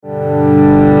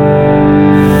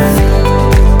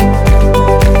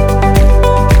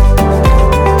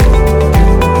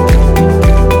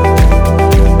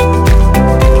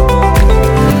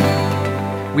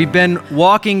We've been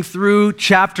walking through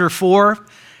chapter 4,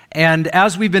 and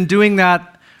as we've been doing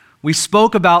that, we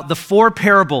spoke about the 4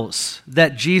 parables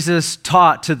that Jesus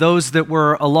taught to those that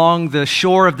were along the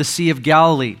shore of the Sea of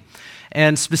Galilee.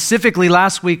 And specifically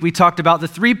last week, we talked about the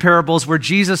 3 parables where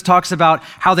Jesus talks about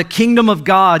how the kingdom of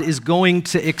God is going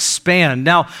to expand.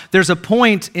 Now, there's a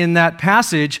point in that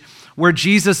passage where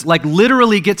Jesus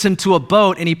literally gets into a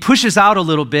boat and he pushes out a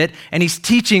little bit and he's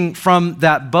teaching from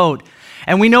that boat.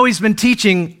 And we know he's been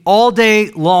teaching all day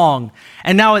long.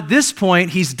 And now at this point,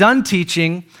 he's done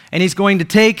teaching and he's going to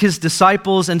take his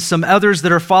disciples and some others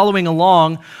that are following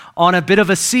along on a bit of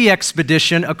a sea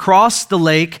expedition across the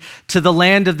lake to the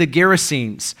land of the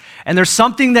Gerasenes. And there's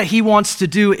something that he wants to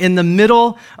do in the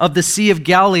middle of the Sea of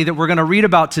Galilee that we're going to read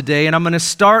about today. And I'm going to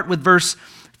start with verse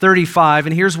 35.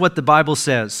 And here's what the Bible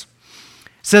says.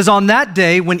 It says, "On that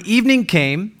day, when evening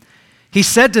came, he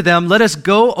said to them, 'Let us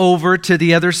go over to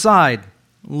the other side.'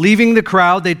 Leaving the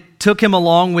crowd, they took him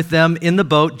along with them in the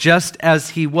boat, just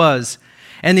as he was.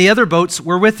 And the other boats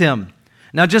were with him."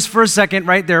 Now, just for a second,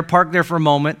 right there, park there for a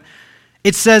moment.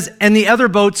 It says, "And the other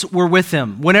boats were with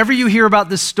him." Whenever you hear about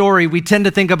this story, we tend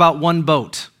to think about one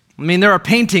boat. I mean, there are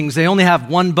paintings, they only have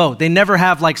one boat. They never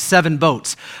have 7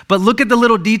 boats. But look at the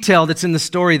little detail that's in the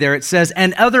story there. It says,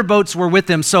 "And other boats were with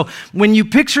him." So when you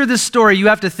picture this story, you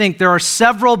have to think there are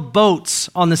several boats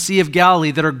on the Sea of Galilee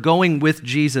that are going with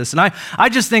Jesus. And I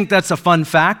just think that's a fun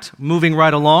fact, moving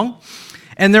right along.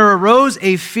 "And there arose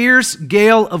a fierce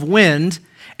gale of wind,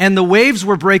 and the waves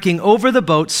were breaking over the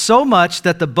boat so much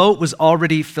that the boat was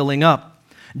already filling up.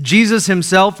 Jesus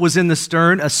himself was in the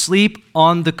stern, asleep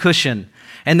on the cushion.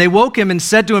 And they woke him and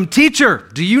said to him, 'Teacher,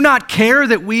 do you not care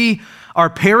that we are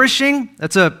perishing?'"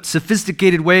 That's a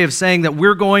sophisticated way of saying that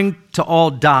we're going to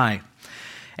all die.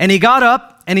 "And he got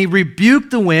up and he rebuked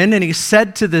the wind and he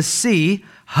said to the sea,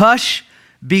 'Hush,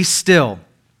 be still.'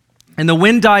 And the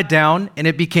wind died down and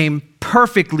it became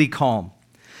perfectly calm.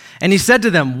 And he said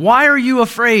to them, 'Why are you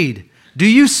afraid? Do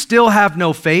you still have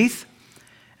no faith?'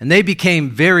 And they became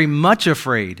very much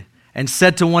afraid and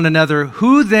said to one another,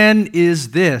 'Who then is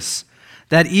this,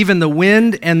 that even the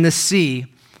wind and the sea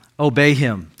obey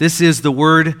him?'" This is the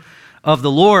word of the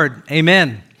Lord.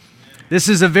 Amen. This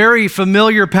is a very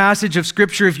familiar passage of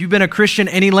Scripture. If you've been a Christian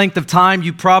any length of time,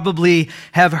 you probably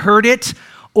have heard it,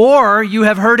 or you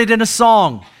have heard it in a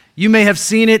song. You may have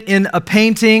seen it in a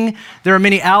painting. There are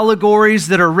many allegories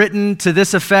that are written to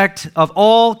this effect of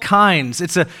all kinds.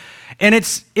 And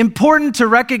it's important to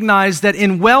recognize that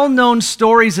in well-known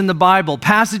stories in the Bible,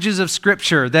 passages of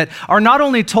Scripture that are not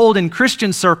only told in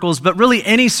Christian circles, but really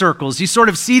any circles, you sort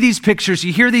of see these pictures,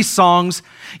 you hear these songs,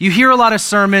 you hear a lot of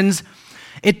sermons.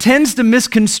 It tends to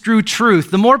misconstrue truth.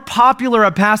 The more popular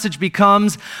a passage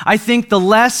becomes, I think the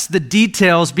less the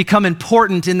details become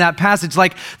important in that passage.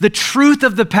 Like the truth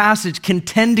of the passage can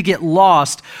tend to get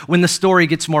lost when the story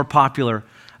gets more popular,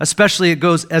 especially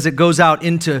as it goes out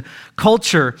into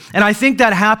culture. And I think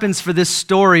that happens for this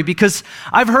story because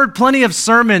I've heard plenty of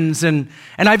sermons and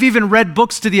I've even read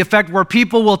books to the effect where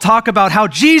people will talk about how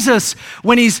Jesus,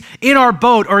 when he's in our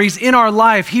boat or he's in our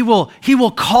life, he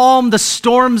will calm the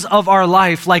storms of our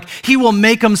life. Like he will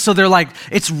make them so they're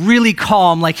it's really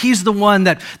calm. Like he's the one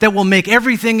that will make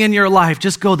everything in your life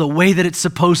just go the way that it's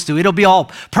supposed to. It'll be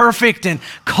all perfect and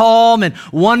calm and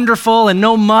wonderful and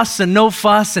no muss and no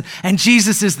fuss. And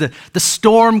Jesus is the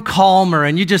storm calmer,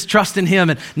 and you just trust in him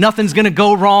and nothing's going to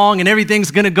go wrong and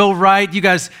everything's going to go right. You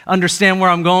guys understand where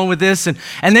I'm going with this? And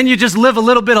then you just live a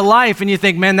little bit of life and you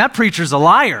think, man, that preacher's a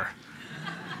liar.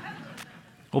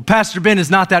 Well, Pastor Ben is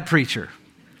not that preacher.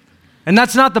 And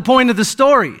that's not the point of the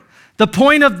story. The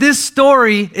point of this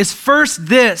story is first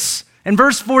this. In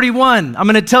verse 41, I'm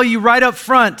going to tell you right up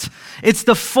front, it's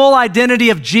the full identity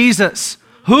of Jesus.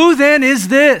 Who then is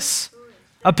this?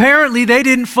 Apparently, they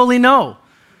didn't fully know.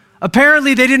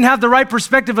 Apparently, they didn't have the right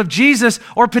perspective of Jesus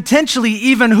or potentially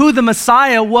even who the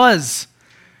Messiah was.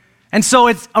 And so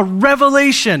it's a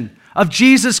revelation of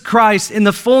Jesus Christ in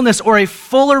the fullness, or a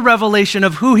fuller revelation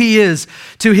of who he is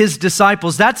to his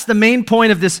disciples. That's the main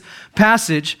point of this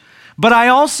passage. But I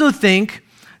also think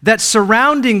that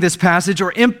surrounding this passage,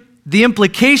 or the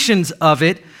implications of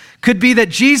it, could be that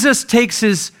Jesus takes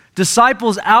his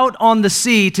disciples out on the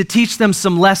sea to teach them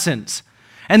some lessons.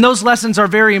 And those lessons are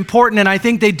very important, and I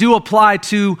think they do apply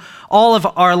to all of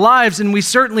our lives, and we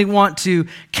certainly want to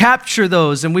capture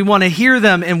those, and we want to hear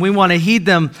them, and we want to heed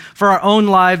them for our own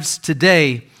lives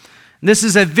today. This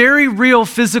is a very real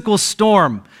physical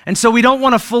storm, and so we don't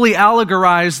want to fully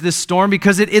allegorize this storm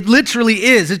because it literally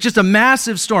is. It's just a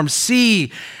massive storm,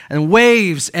 sea and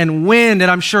waves and wind, and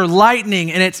I'm sure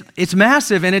lightning, and it's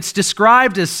massive, and it's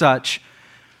described as such.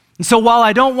 And so while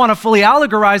I don't want to fully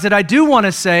allegorize it, I do want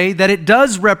to say that it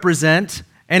does represent,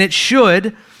 and it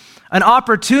should, an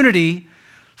opportunity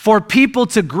for people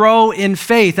to grow in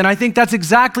faith. And I think that's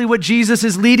exactly what Jesus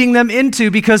is leading them into,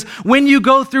 because when you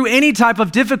go through any type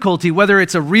of difficulty, whether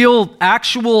it's a real,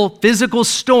 actual, physical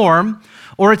storm,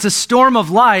 or it's a storm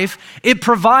of life, it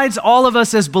provides all of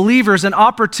us as believers an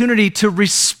opportunity to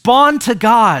respond to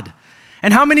God.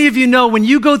 And how many of you know when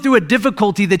you go through a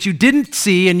difficulty that you didn't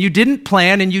see and you didn't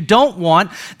plan and you don't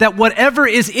want, that whatever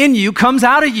is in you comes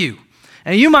out of you?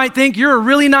 And you might think you're a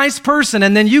really nice person,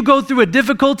 and then you go through a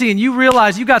difficulty and you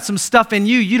realize you got some stuff in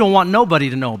you you don't want nobody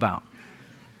to know about.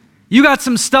 You got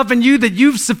some stuff in you that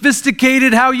you've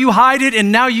sophisticated how you hide it, and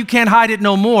now you can't hide it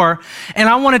no more. And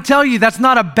I want to tell you that's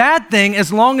not a bad thing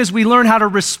as long as we learn how to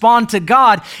respond to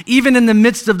God, even in the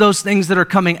midst of those things that are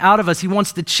coming out of us. He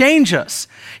wants to change us.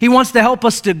 He wants to help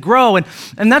us to grow.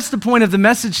 And that's the point of the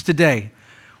message today.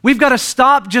 We've got to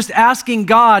stop just asking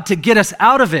God to get us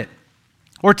out of it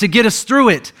or to get us through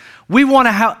it. We want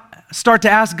to start to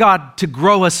ask God to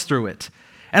grow us through it.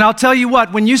 And I'll tell you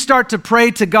what, when you start to pray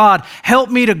to God, help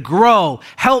me to grow,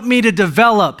 help me to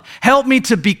develop, help me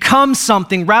to become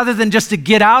something rather than just to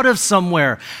get out of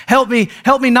somewhere. Help me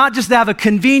not just to have a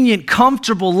convenient,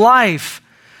 comfortable life,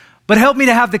 but help me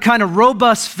to have the kind of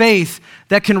robust faith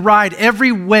that can ride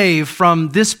every wave from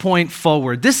this point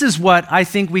forward. This is what I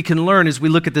think we can learn as we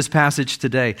look at this passage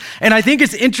today. And I think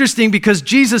it's interesting because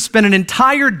Jesus spent an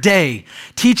entire day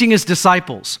teaching his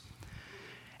disciples.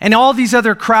 And all these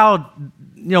other crowd,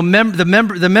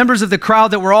 the members of the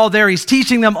crowd that were all there, he's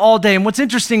teaching them all day. And what's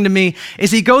interesting to me is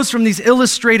he goes from these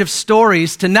illustrative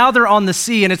stories to now they're on the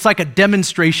sea, and it's like a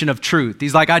demonstration of truth.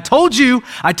 He's like, I told you,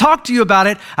 I talked to you about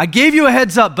it, I gave you a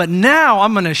heads up, but now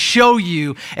I'm going to show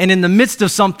you. And in the midst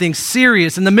of something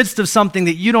serious, in the midst of something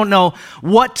that you don't know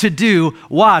what to do,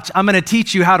 watch, I'm going to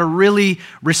teach you how to really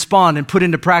respond and put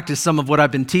into practice some of what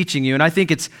I've been teaching you. And I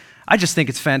just think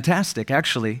it's fantastic,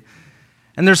 actually.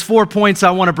 And there's 4 points I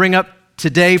want to bring up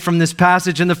today from this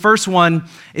passage. And the first one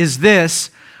is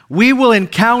this: we will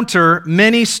encounter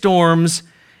many storms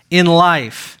in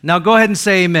life. Now go ahead and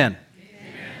say amen.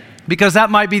 Amen. Because that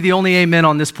might be the only amen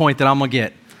on this point that I'm going to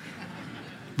get.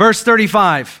 Verse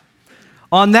 35.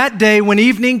 On that day when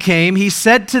evening came, he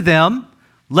said to them,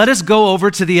 let us go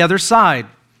over to the other side.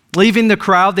 Leaving the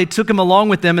crowd, they took him along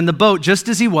with them in the boat, just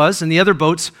as he was, and the other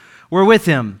boats were with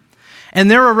him. And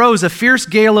there arose a fierce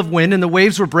gale of wind, and the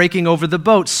waves were breaking over the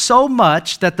boat, so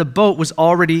much that the boat was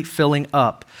already filling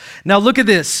up. Now look at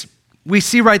this. We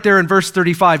see right there in verse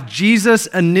 35, Jesus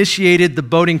initiated the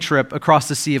boating trip across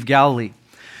the Sea of Galilee.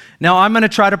 Now I'm going to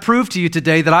try to prove to you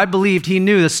today that I believed he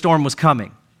knew the storm was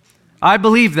coming. I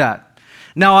believe that.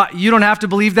 Now you don't have to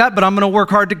believe that, but I'm going to work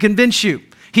hard to convince you.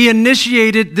 He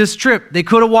initiated this trip. They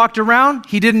could have walked around.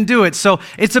 He didn't do it. So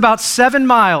it's about 7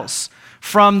 miles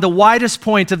from the widest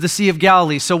point of the Sea of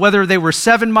Galilee. So whether they were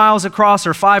 7 miles across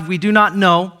or 5, we do not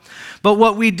know. But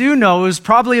what we do know is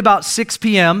probably about 6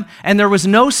 p.m., and there was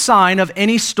no sign of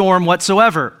any storm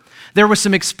whatsoever. There were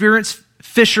some experienced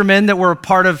fishermen that were a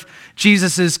part of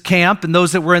Jesus' camp and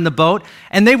those that were in the boat,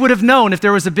 and they would have known if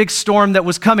there was a big storm that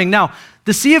was coming. Now,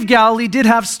 the Sea of Galilee did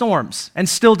have storms and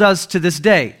still does to this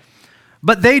day,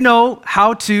 but they know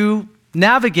how to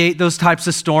navigate those types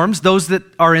of storms, those that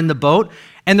are in the boat.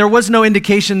 And there was no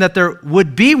indication that there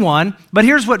would be one. But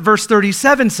here's what verse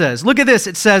 37 says. Look at this.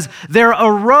 It says, there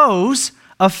arose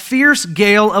a fierce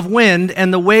gale of wind,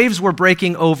 and the waves were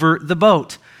breaking over the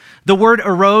boat. The word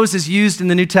arose is used in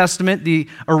the New Testament. The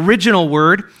original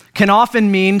word can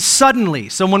often mean suddenly.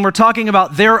 So when we're talking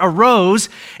about there arose,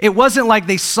 it wasn't like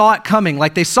they saw it coming,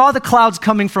 like they saw the clouds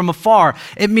coming from afar.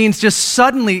 It means just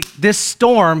suddenly this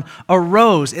storm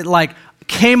arose. It like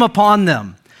came upon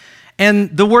them.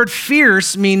 And the word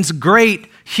fierce means great,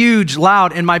 huge,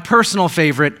 loud, and my personal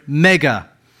favorite, mega.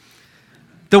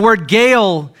 The word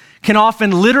gale can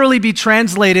often literally be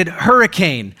translated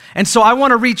hurricane. And so I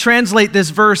want to retranslate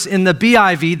this verse in the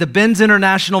BIV, the Ben's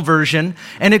International Version,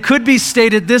 and it could be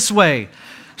stated this way: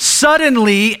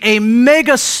 suddenly a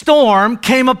mega storm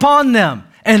came upon them,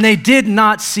 and they did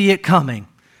not see it coming.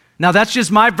 Now that's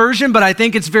just my version, but I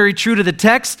think it's very true to the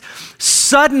text.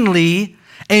 Suddenly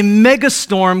a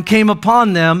megastorm came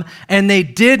upon them, and they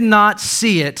did not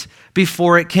see it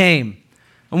before it came.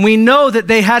 And we know that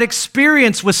they had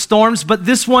experience with storms, but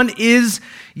this one is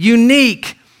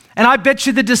unique. And I bet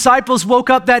you the disciples woke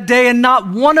up that day and not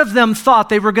one of them thought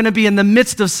they were going to be in the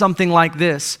midst of something like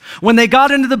this. When they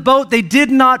got into the boat, they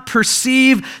did not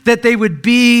perceive that they would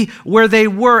be where they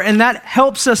were. And that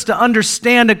helps us to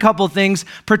understand a couple things,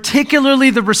 particularly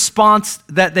the response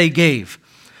that they gave.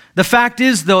 The fact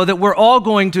is, though, that we're all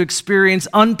going to experience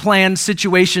unplanned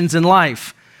situations in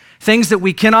life. Things that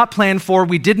we cannot plan for,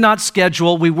 we did not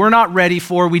schedule, we were not ready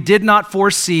for, we did not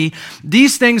foresee.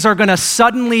 These things are going to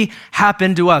suddenly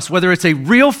happen to us, whether it's a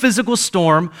real physical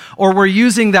storm or we're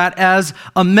using that as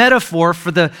a metaphor for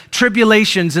the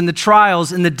tribulations and the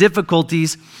trials and the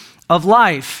difficulties of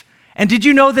life. And did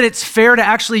you know that it's fair to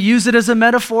actually use it as a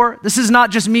metaphor? This is not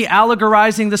just me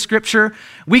allegorizing the scripture.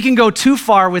 We can go too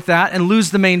far with that and lose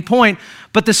the main point.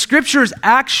 But the scriptures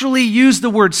actually use the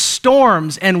word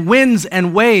storms and winds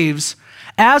and waves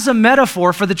as a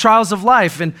metaphor for the trials of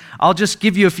life. And I'll just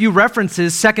give you a few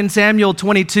references. 2 Samuel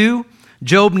 22,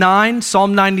 Job 9,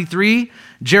 Psalm 93,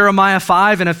 Jeremiah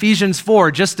 5, and Ephesians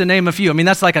 4, just to name a few. I mean,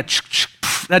 that's like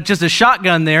that's just a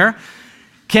shotgun there.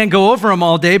 Can't go over them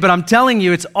all day, but I'm telling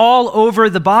you, it's all over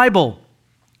the Bible.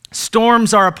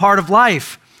 Storms are a part of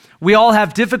life. We all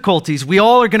have difficulties. We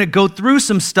all are going to go through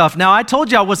some stuff. Now, I told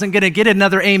you I wasn't going to get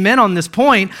another amen on this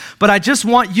point, but I just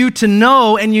want you to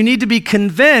know, and you need to be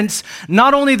convinced,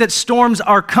 not only that storms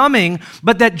are coming,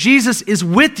 but that Jesus is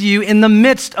with you in the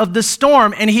midst of the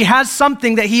storm, and he has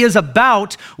something that he is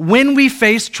about when we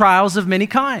face trials of many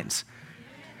kinds.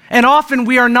 And often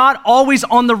we are not always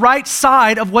on the right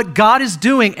side of what God is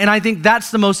doing. And I think that's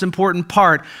the most important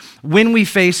part when we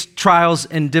face trials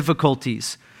and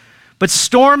difficulties. But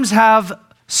storms have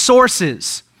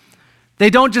sources. They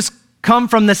don't just come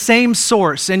from the same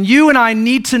source. And you and I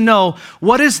need to know,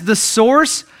 what is the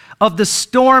source of the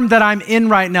storm that I'm in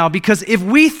right now? Because if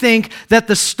we think that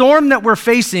the storm that we're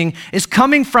facing is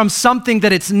coming from something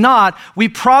that it's not, we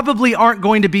probably aren't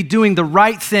going to be doing the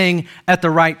right thing at the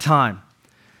right time.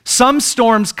 Some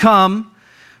storms come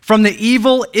from the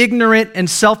evil, ignorant, and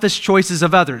selfish choices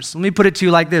of others. Let me put it to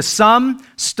you like this. Some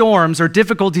storms or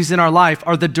difficulties in our life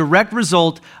are the direct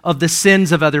result of the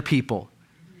sins of other people.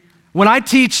 When I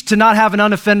teach to not have an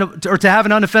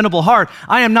unoffendable heart,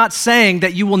 I am not saying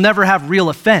that you will never have real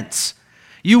offense.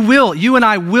 You and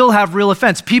I will have real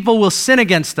offense. People will sin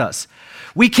against us.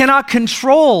 We cannot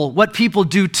control what people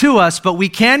do to us, but we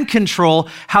can control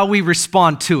how we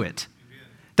respond to it.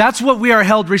 That's what we are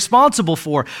held responsible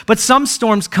for. But some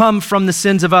storms come from the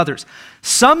sins of others.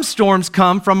 Some storms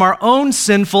come from our own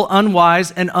sinful,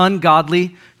 unwise, and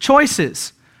ungodly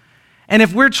choices. And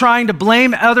if we're trying to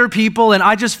blame other people and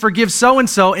I just forgive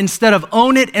so-and-so instead of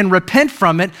own it and repent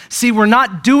from it, see, we're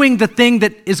not doing the thing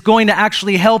that is going to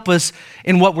actually help us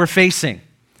in what we're facing.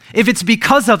 If it's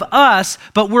because of us,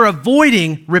 but we're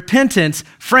avoiding repentance,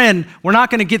 friend, we're not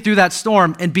going to get through that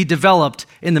storm and be developed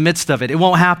in the midst of it. It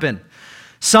won't happen.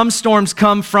 Some storms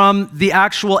come from the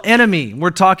actual enemy. We're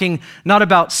talking not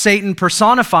about Satan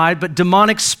personified, but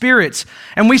demonic spirits.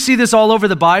 And we see this all over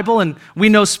the Bible, and we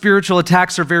know spiritual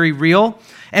attacks are very real.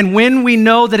 And when we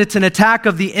know that it's an attack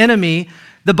of the enemy,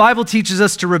 the Bible teaches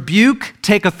us to rebuke,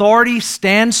 take authority,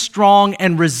 stand strong,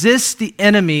 and resist the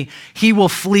enemy. He will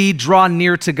flee, draw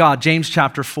near to God. James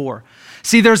chapter 4.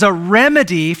 See, there's a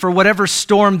remedy for whatever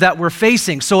storm that we're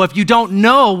facing. So if you don't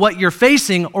know what you're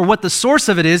facing or what the source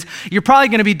of it is, you're probably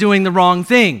going to be doing the wrong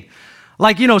thing.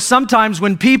 Like, sometimes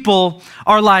when people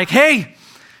are like, hey,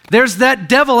 there's that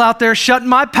devil out there shutting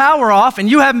my power off and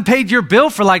you haven't paid your bill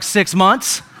for like 6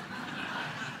 months.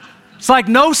 It's like,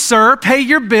 no, sir, pay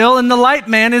your bill and the light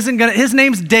man his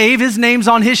name's Dave, his name's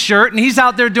on his shirt and he's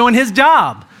out there doing his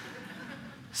job.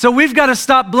 So we've got to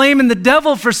stop blaming the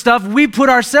devil for stuff we put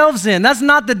ourselves in. That's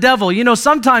not the devil.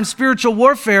 Sometimes spiritual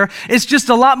warfare is just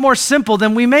a lot more simple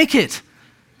than we make it.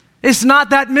 It's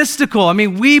not that mystical. I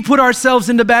mean, we put ourselves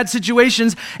into bad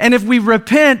situations, and if we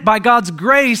repent by God's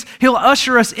grace, he'll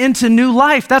usher us into new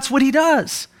life. That's what he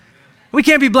does. We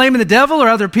can't be blaming the devil or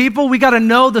other people. We got to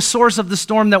know the source of the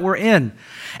storm that we're in.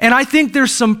 And I think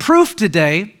there's some proof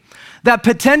today that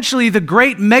potentially the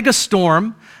great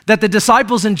megastorm that the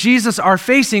disciples and Jesus are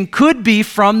facing could be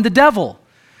from the devil.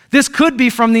 This could be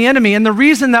from the enemy. And the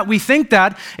reason that we think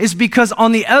that is because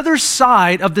on the other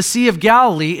side of the Sea of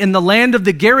Galilee, in the land of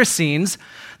the Gerasenes,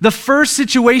 the first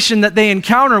situation that they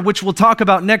encounter, which we'll talk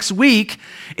about next week,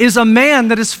 is a man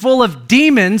that is full of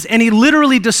demons, and he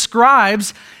literally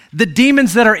describes the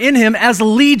demons that are in him as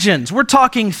legions. We're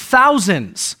talking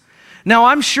thousands. Now,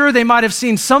 I'm sure they might have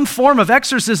seen some form of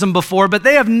exorcism before, but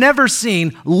they have never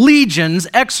seen legions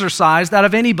exorcised out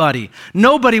of anybody.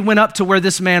 Nobody went up to where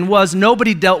this man was.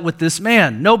 Nobody dealt with this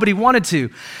man. Nobody wanted to.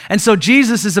 And so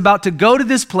Jesus is about to go to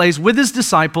this place with his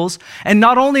disciples, and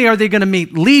not only are they going to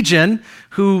meet Legion,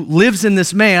 who lives in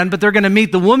this man, but they're going to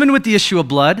meet the woman with the issue of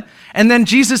blood, and then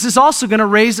Jesus is also going to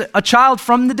raise a child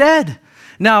from the dead.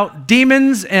 Now,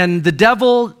 demons and the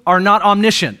devil are not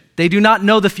omniscient. They do not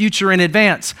know the future in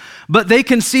advance, but they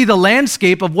can see the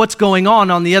landscape of what's going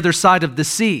on the other side of the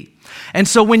sea. And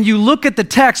so when you look at the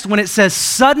text, when it says,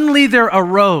 suddenly there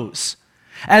arose,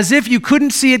 as if you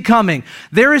couldn't see it coming,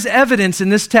 there is evidence in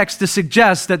this text to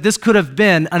suggest that this could have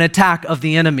been an attack of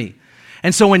the enemy.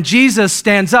 And so when Jesus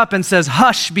stands up and says,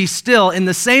 hush, be still, in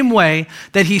the same way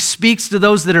that he speaks to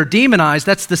those that are demonized,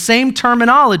 that's the same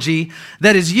terminology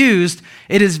that is used.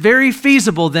 It is very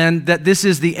feasible then that this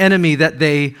is the enemy that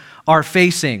they are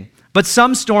facing. But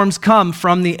some storms come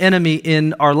from the enemy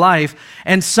in our life,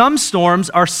 and some storms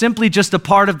are simply just a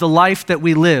part of the life that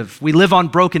we live. We live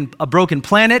on a broken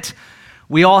planet.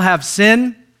 We all have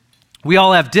sin. We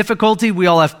all have difficulty, we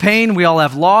all have pain, we all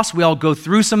have loss, we all go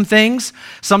through some things.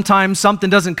 Sometimes something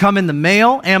doesn't come in the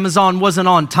mail, Amazon wasn't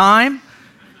on time.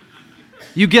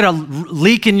 You get a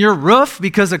leak in your roof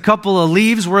because a couple of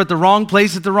leaves were at the wrong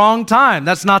place at the wrong time.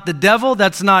 That's not the devil,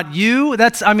 that's not you,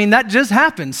 that just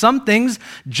happens. Some things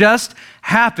just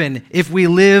happen if we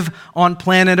live on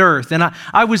planet Earth. And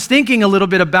I was thinking a little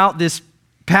bit about this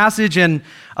passage and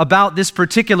about this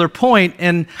particular point,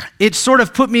 and it sort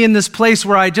of put me in this place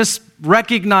where I just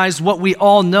recognized what we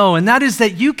all know, and that is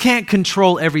that you can't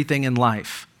control everything in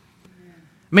life.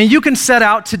 I mean, you can set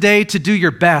out today to do your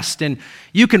best, and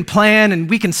you can plan, and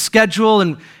we can schedule,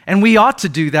 and we ought to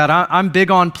do that. I'm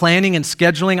big on planning and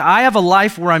scheduling. I have a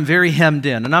life where I'm very hemmed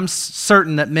in, and I'm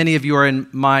certain that many of you are in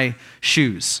my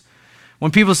shoes. When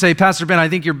people say, Pastor Ben, I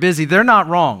think you're busy, they're not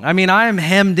wrong. I mean, I am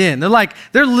hemmed in.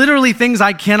 They're literally things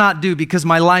I cannot do because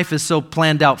my life is so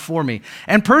planned out for me.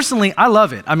 And personally, I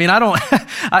love it. I mean,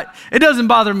 it doesn't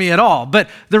bother me at all. But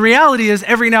the reality is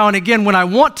every now and again when I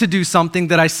want to do something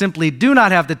that I simply do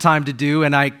not have the time to do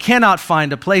and I cannot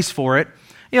find a place for it,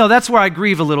 that's where I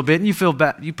grieve a little bit. And you feel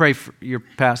bad. You pray for your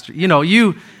pastor.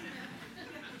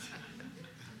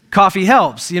 Coffee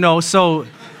helps,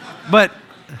 but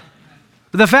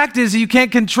the fact is you can't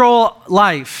control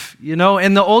life,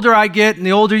 and the older I get and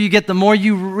the older you get, the more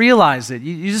you realize it.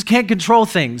 You just can't control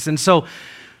things. And so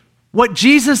what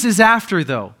Jesus is after,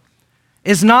 though,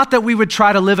 is not that we would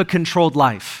try to live a controlled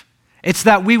life. It's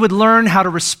that we would learn how to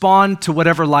respond to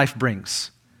whatever life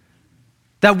brings.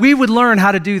 That we would learn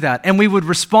how to do that, and we would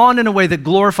respond in a way that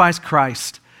glorifies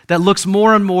Christ, that looks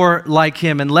more and more like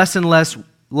him and less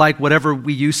like whatever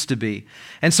we used to be.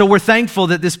 And so we're thankful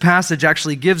that this passage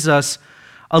actually gives us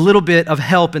a little bit of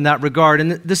help in that regard.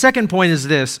 And the second point is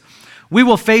this: we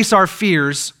will face our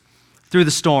fears through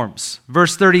the storms.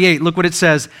 Verse 38, look what it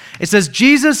says. It says,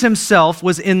 Jesus himself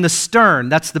was in the stern,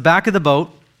 that's the back of the boat,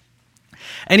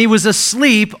 and he was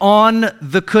asleep on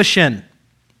the cushion.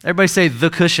 Everybody say the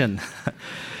cushion.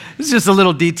 This is just a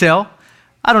little detail.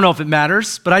 I don't know if it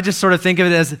matters, but I just sort of think of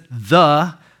it as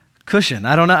the cushion.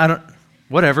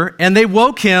 Whatever. And they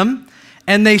woke him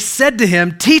and they said to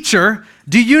him, Teacher,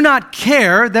 do you not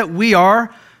care that we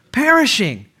are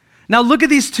perishing? Now look at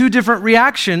these two different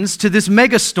reactions to this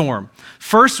megastorm.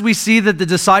 First, we see that the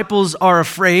disciples are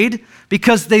afraid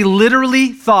because they literally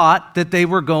thought that they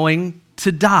were going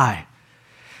to die.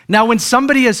 Now, when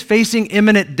somebody is facing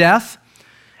imminent death,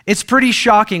 it's pretty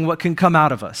shocking what can come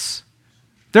out of us.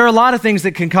 There are a lot of things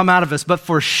that can come out of us, but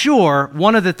for sure,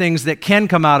 one of the things that can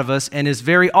come out of us and is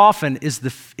very often is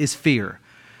fear.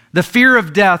 The fear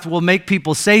of death will make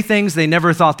people say things they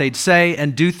never thought they'd say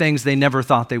and do things they never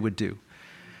thought they would do.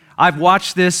 I've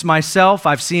watched this myself.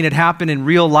 I've seen it happen in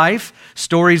real life,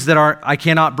 stories that I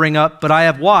cannot bring up, but I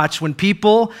have watched when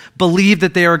people believe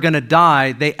that they are going to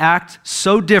die, they act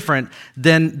so different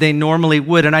than they normally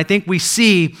would. And I think we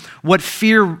see what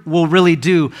fear will really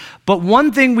do. But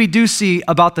one thing we do see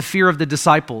about the fear of the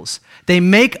disciples, they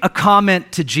make a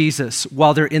comment to Jesus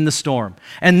while they're in the storm.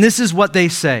 And this is what they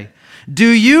say: Do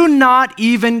you not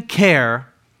even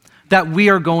care that we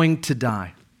are going to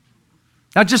die?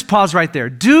 Now just pause right there.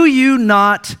 Do you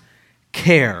not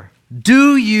care?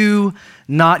 Do you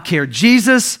not care?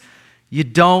 Jesus, you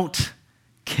don't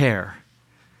care.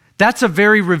 That's a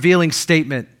very revealing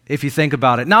statement if you think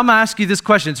about it. Now I'm going to ask you this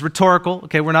question. It's rhetorical.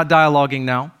 Okay, we're not dialoguing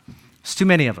now. It's too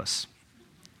many of us.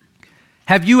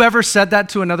 Have you ever said that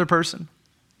to another person?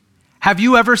 Have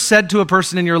you ever said to a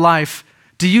person in your life,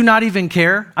 do you not even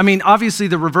care? I mean, obviously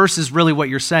the reverse is really what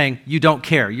you're saying. You don't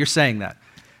care. You're saying that.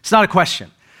 It's not a question.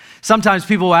 Sometimes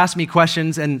people will ask me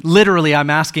questions, and literally I'm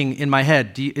asking in my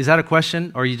head, is that a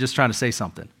question, or are you just trying to say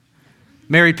something?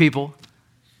 Married people,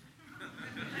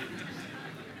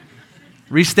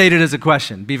 restate it as a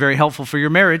question. Be very helpful for your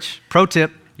marriage. Pro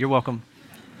tip, you're welcome.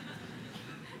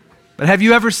 But have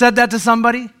you ever said that to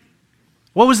somebody?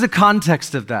 What was the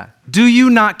context of that? Do you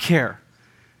not care?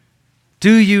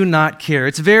 Do you not care?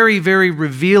 It's very, very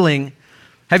revealing.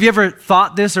 Have you ever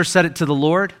thought this or said it to the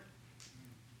Lord?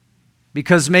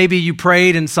 because maybe you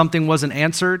prayed and something wasn't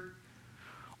answered,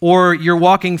 or you're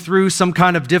walking through some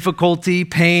kind of difficulty,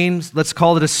 pain, let's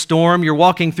call it a storm. You're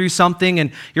walking through something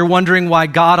and you're wondering why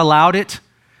God allowed it.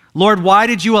 Lord, why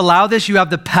did you allow this? You have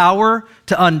the power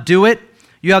to undo it.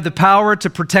 You have the power to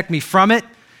protect me from it.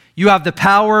 You have the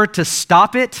power to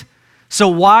stop it. So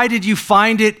why did you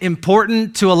find it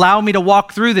important to allow me to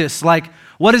walk through this? Like,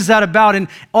 what is that about? And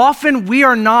often we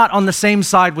are not on the same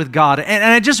side with God. And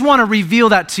I just want to reveal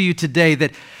that to you today,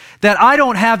 that I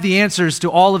don't have the answers to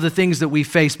all of the things that we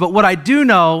face. But what I do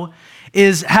know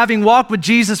is, having walked with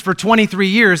Jesus for 23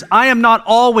 years, I am not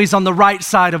always on the right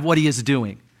side of what he is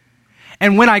doing.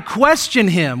 And when I question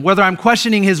him, whether I'm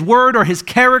questioning his word or his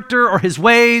character or his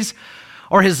ways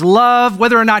or his love,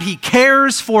 whether or not he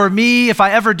cares for me, if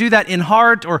I ever do that in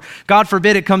heart, or God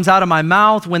forbid it comes out of my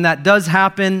mouth, when that does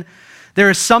happen,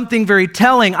 there is something very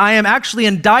telling. I am actually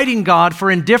indicting God for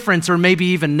indifference or maybe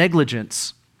even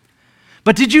negligence.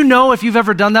 But did you know, if you've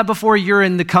ever done that before, you're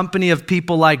in the company of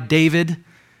people like David,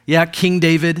 King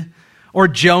David, or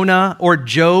Jonah, or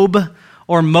Job,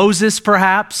 or Moses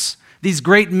perhaps, these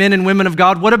great men and women of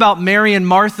God. What about Mary and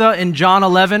Martha in John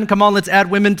 11? Come on, let's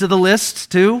add women to the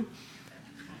list too.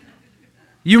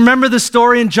 You remember the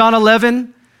story in John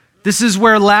 11? This is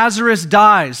where Lazarus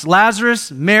dies.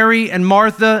 Lazarus, Mary, and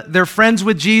Martha, they're friends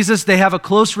with Jesus. They have a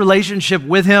close relationship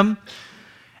with him.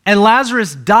 And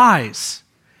Lazarus dies.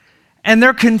 And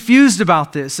they're confused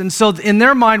about this. And so in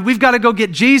their mind, we've got to go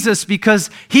get Jesus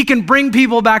because he can bring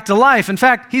people back to life. In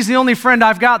fact, he's the only friend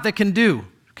I've got that can do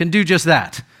just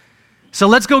that. So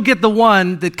let's go get the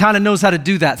one that kind of knows how to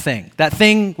do that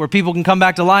thing where people can come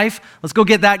back to life. Let's go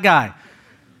get that guy.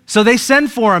 So they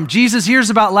send for him. Jesus hears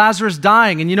about Lazarus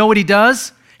dying, and you know what he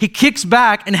does? He kicks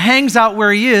back and hangs out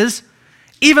where he is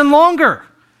even longer.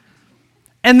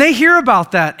 And they hear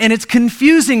about that, and it's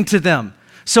confusing to them.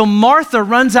 So Martha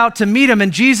runs out to meet him,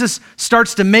 and Jesus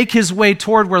starts to make his way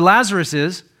toward where Lazarus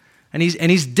is, and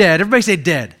he's dead. Everybody say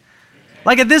dead.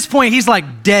 Like at this point, he's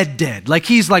like dead. Like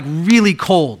he's like really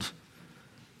cold.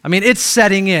 I mean, it's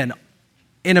setting in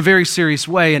a very serious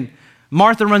way. And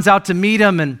Martha runs out to meet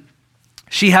him, and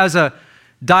she has a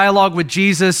dialogue with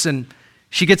Jesus, and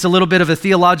she gets a little bit of a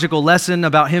theological lesson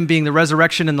about him being the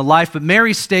resurrection and the life. But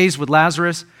Mary stays with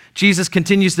Lazarus. Jesus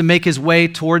continues to make his way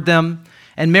toward them.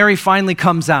 And Mary finally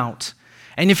comes out.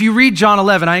 And if you read John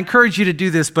 11, I encourage you to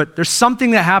do this, but there's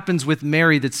something that happens with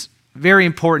Mary that's very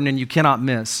important and you cannot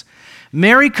miss.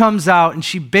 Mary comes out and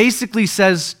she basically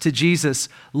says to Jesus,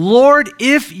 Lord,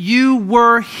 if you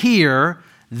were here,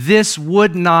 this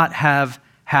would not have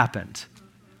happened.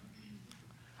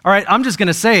 All right, I'm just going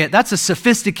to say it. That's a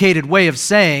sophisticated way of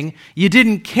saying you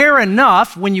didn't care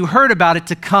enough when you heard about it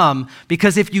to come,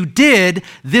 because if you did,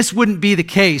 this wouldn't be the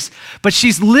case. But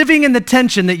she's living in the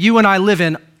tension that you and I live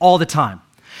in all the time.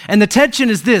 And the tension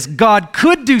is this: God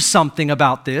could do something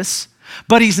about this,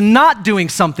 but he's not doing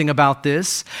something about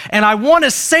this. And I want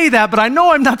to say that, but I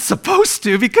know I'm not supposed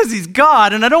to because he's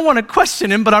God, and I don't want to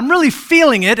question him, but I'm really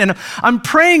feeling it, and I'm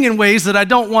praying in ways that I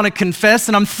don't want to confess,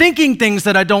 and I'm thinking things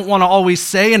that I don't want to always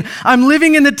say, and I'm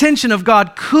living in the tension of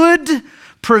God could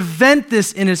prevent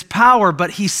this in his power,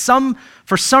 but he's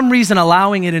for some reason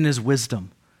allowing it in his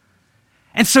wisdom.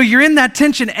 And so you're in that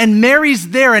tension, and Mary's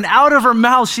there, and out of her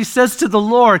mouth she says to the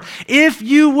Lord, if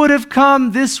you would have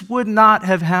come, this would not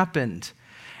have happened.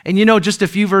 And you know, just a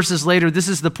few verses later, this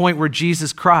is the point where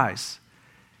Jesus cries.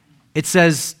 It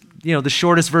says, the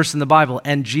shortest verse in the Bible,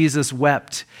 and Jesus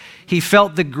wept. He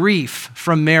felt the grief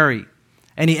from Mary,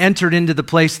 and he entered into the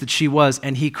place that she was,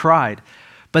 and he cried.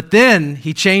 But then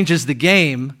he changes the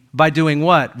game by doing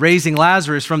what? Raising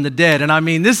Lazarus from the dead. And I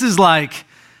mean, this is like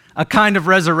a kind of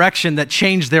resurrection that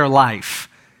changed their life.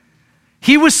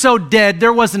 He was so dead,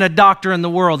 there wasn't a doctor in the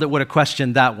world that would have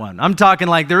questioned that one. I'm talking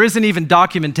like there isn't even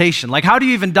documentation. Like, how do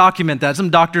you even document that? Some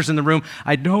doctors in the room,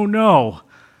 I don't know.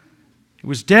 He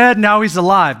was dead, now he's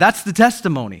alive. That's the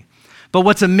testimony. But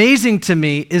what's amazing to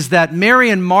me is that Mary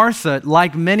and Martha,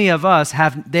 like many of us,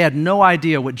 they had no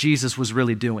idea what Jesus was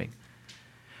really doing.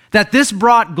 That this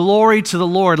brought glory to the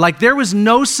Lord. Like there was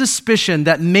no suspicion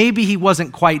that maybe he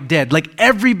wasn't quite dead. Like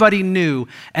everybody knew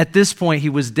at this point he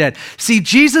was dead. See,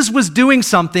 Jesus was doing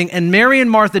something and Mary and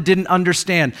Martha didn't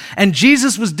understand. And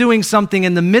Jesus was doing something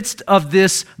in the midst of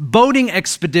this boating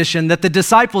expedition that the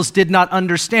disciples did not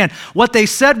understand. What they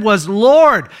said was,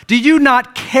 Lord, do you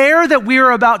not care that we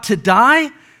are about to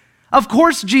die? Of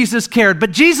course Jesus cared,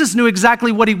 but Jesus knew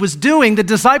exactly what he was doing. The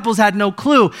disciples had no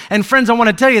clue. And friends, I want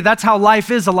to tell you, that's how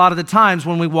life is a lot of the times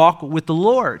when we walk with the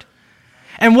Lord.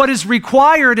 And what is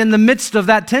required in the midst of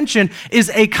that tension is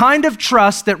a kind of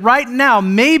trust that right now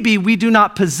maybe we do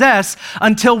not possess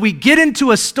until we get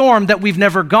into a storm that we've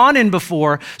never gone in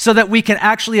before, so that we can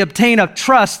actually obtain a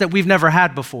trust that we've never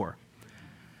had before.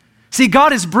 See,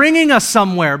 God is bringing us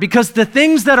somewhere because the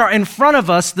things that are in front of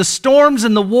us, the storms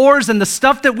and the wars and the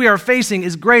stuff that we are facing,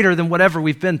 is greater than whatever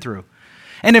we've been through.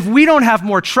 And if we don't have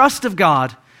more trust of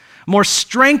God, more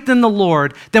strength in the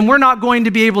Lord, then we're not going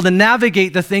to be able to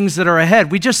navigate the things that are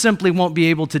ahead. We just simply won't be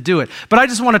able to do it. But I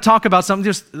just want to talk about something.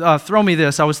 Just throw me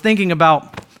this. I was thinking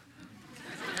about,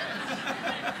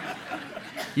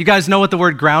 you guys know what the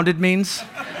word grounded means?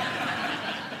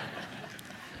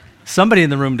 Somebody in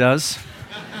the room does.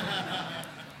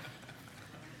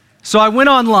 So I went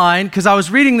online because I was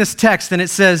reading this text and it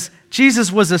says,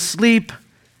 Jesus was asleep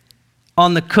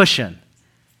on the cushion.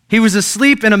 He was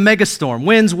asleep in a megastorm,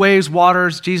 winds, waves,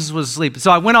 waters. Jesus was asleep.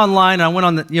 So I went online, and I went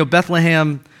on the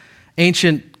Bethlehem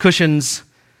Ancient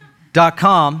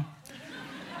Cushions.com.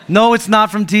 No, it's not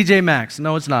from TJ Maxx.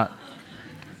 No, it's not.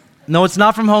 No, it's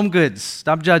not from Home Goods.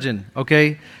 Stop judging,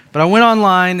 okay? But I went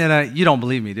online, and you don't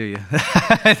believe me, do you?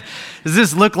 Does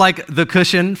this look like the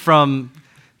cushion from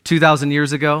 2,000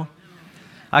 years ago?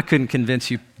 I couldn't convince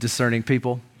you discerning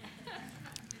people.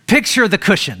 Picture the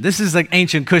cushion. This is like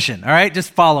ancient cushion, all right?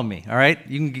 Just follow me, all right?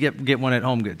 You can get one at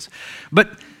Home Goods. But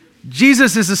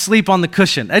Jesus is asleep on the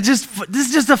cushion. This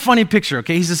is just a funny picture,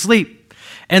 okay? He's asleep,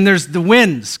 and there's the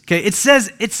winds, okay? It says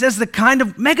the kind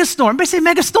of megastorm. Everybody say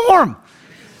megastorm.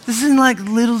 This isn't like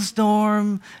little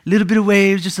storm, little bit of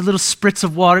waves, just a little spritz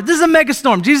of water. This is a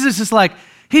megastorm. Jesus is like,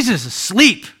 he's just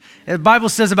asleep. The Bible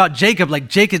says about Jacob, like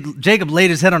Jacob laid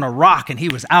his head on a rock and he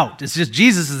was out. It's just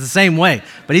Jesus is the same way,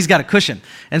 but he's got a cushion.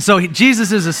 And so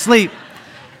Jesus is asleep,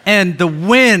 and the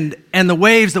wind and the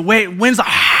waves, wind's like,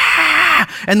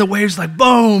 and the waves like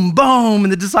boom, boom,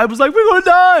 and the disciples like, we're going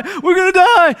to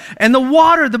die. And the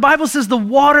water, the Bible says the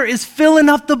water is filling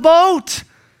up the boat.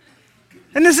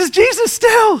 And this is Jesus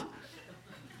still.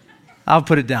 I'll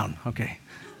put it down, okay.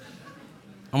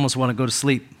 I almost want to go to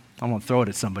sleep. I want to throw it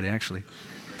at somebody, actually.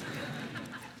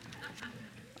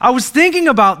 I was thinking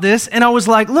about this, and I was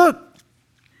like, look,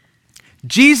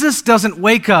 Jesus doesn't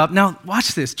wake up. Now,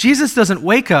 watch this. Jesus doesn't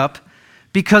wake up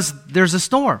because there's a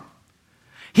storm.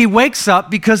 He wakes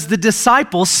up because the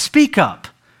disciples speak up.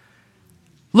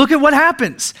 Look at what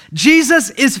happens. Jesus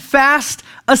is fast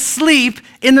asleep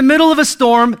in the middle of a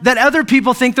storm that other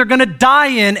people think they're going to die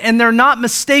in, and they're not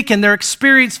mistaken. They're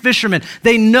experienced fishermen.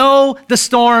 They know the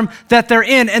storm that they're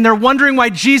in, and they're wondering why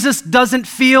Jesus doesn't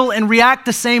feel and react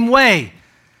the same way.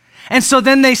 And so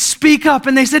then they speak up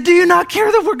and they said, do you not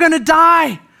care that we're going to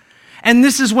die? And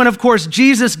this is when, of course,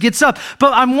 Jesus gets up.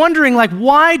 But I'm wondering, like,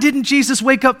 why didn't Jesus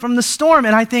wake up from the storm?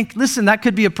 And I think, listen, that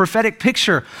could be a prophetic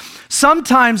picture.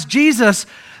 Sometimes Jesus,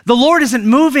 the Lord isn't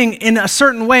moving in a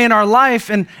certain way in our life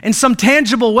and in some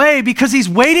tangible way because he's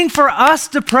waiting for us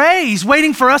to pray. He's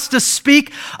waiting for us to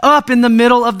speak up in the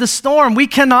middle of the storm. We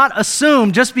cannot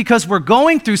assume just because we're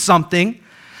going through something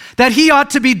that he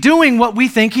ought to be doing what we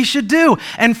think he should do.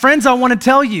 And friends, I want to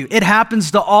tell you, it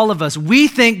happens to all of us. We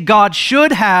think God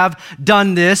should have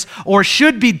done this or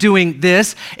should be doing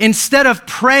this instead of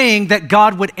praying that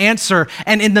God would answer.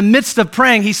 And in the midst of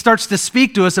praying, he starts to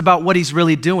speak to us about what he's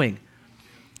really doing.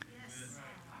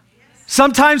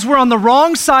 Sometimes we're on the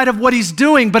wrong side of what he's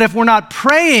doing, but if we're not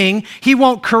praying, he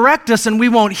won't correct us and we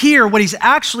won't hear what he's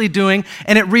actually doing,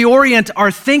 and it reorient our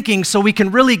thinking so we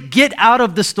can really get out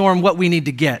of the storm what we need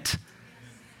to get.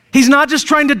 He's not just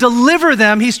trying to deliver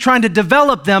them, he's trying to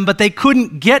develop them, but they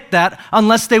couldn't get that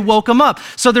unless they woke him up.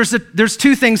 So there's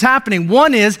two things happening.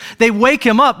 One is they wake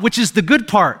him up, which is the good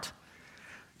part.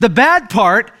 The bad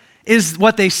part is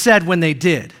what they said when they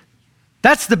did.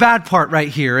 That's the bad part right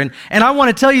here. And I want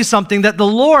to tell you something, that the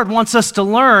Lord wants us to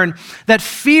learn that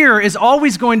fear is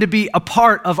always going to be a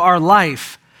part of our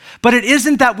life. But it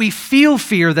isn't that we feel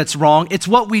fear that's wrong. It's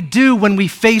what we do when we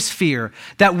face fear,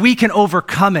 that we can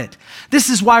overcome it. This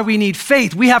is why we need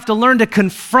faith. We have to learn to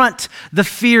confront the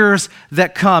fears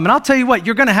that come. And I'll tell you what,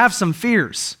 you're going to have some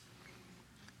fears.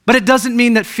 But it doesn't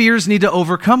mean that fears need to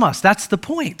overcome us. That's the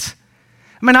point.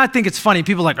 I mean, I think it's funny.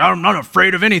 People are like, I'm not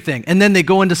afraid of anything. And then they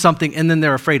go into something and then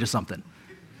they're afraid of something.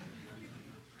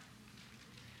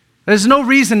 There's no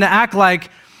reason to act like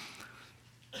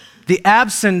the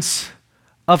absence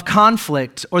of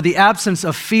conflict or the absence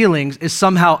of feelings is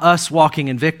somehow us walking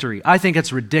in victory. I think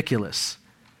it's ridiculous.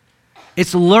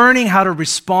 It's learning how to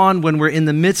respond when we're in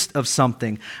the midst of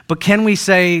something. But can we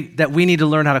say that we need to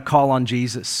learn how to call on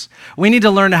Jesus? We need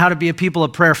to learn how to be a people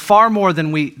of prayer far more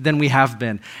than we have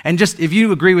been. And just, if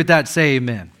you agree with that, say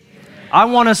amen. I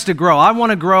want us to grow. I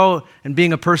want to grow in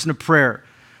being a person of prayer.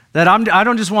 That I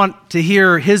don't just want to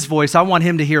hear his voice, I want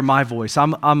him to hear my voice.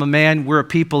 I'm a man, we're a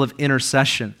people of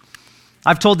intercession.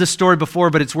 I've told this story before,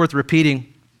 but it's worth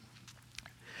repeating.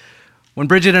 When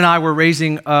Bridget and I were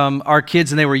raising our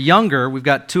kids and they were younger, we've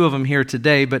got two of them here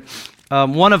today, but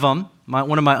one of them,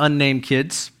 one of my unnamed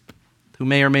kids, who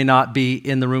may or may not be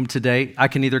in the room today, I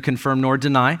can neither confirm nor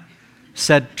deny,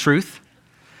 said truth.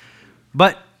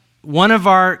 But one of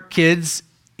our kids,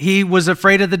 he was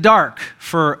afraid of the dark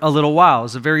for a little while. It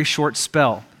was a very short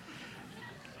spell.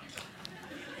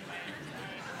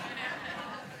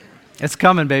 It's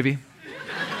coming, baby.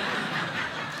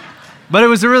 But it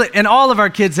was and all of our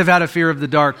kids have had a fear of the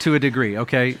dark to a degree,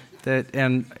 okay?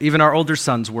 And even our older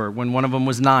sons were when one of them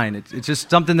was 9. It's just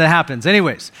something that happens.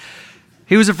 Anyways,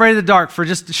 he was afraid of the dark for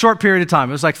just a short period of time.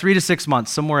 It was like 3 to 6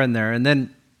 months, somewhere in there. And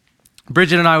then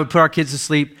Bridget and I would put our kids to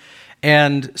sleep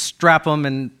and strap them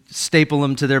and staple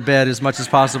them to their bed as much as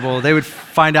possible. They would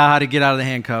find out how to get out of the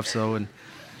handcuffs, though. And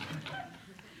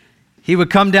he would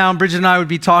come down. Bridget and I would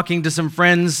be talking to some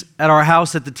friends at our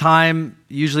house at the time.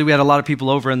 Usually we had a lot of people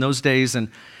over in those days, and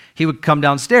he would come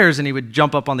downstairs and he would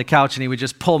jump up on the couch and he would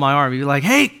just pull my arm. He'd be like,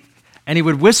 "Hey!" And he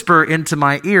would whisper into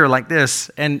my ear like this,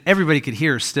 and everybody could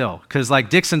hear still, because like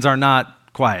Dixons are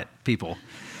not quiet people.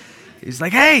 He's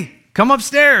like, "Hey, come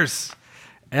upstairs."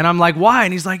 And I'm like, "Why?"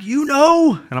 And he's like, "You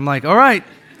know." And I'm like, "All right."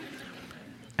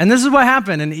 And this is what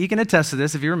happened, and he can attest to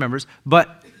this if he remembers,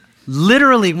 but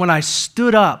literally, when I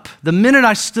stood up, the minute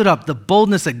I stood up, the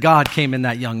boldness of God came in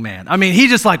that young man. I mean, he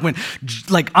just like went,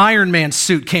 like Iron Man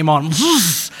suit came on,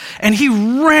 and he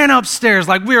ran upstairs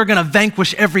like we were going to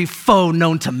vanquish every foe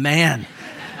known to man.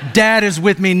 Dad is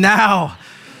with me now.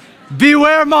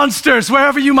 Beware monsters,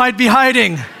 wherever you might be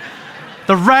hiding.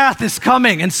 The wrath is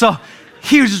coming. And so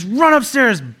he would just run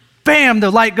upstairs, bam, the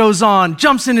light goes on,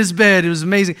 jumps in his bed. It was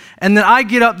amazing. And then I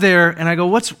get up there and I go,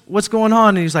 what's going on?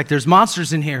 And he's like, "There's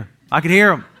monsters in here. I could hear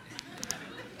them."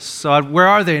 So where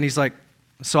are they? And he's like,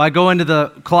 so I go into the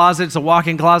closet. It's a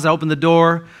walk-in closet. I open the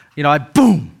door. I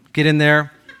boom, get in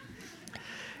there.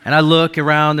 And I look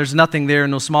around. There's nothing there,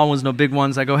 no small ones, no big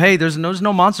ones. I go, "Hey, there's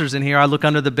no monsters in here." I look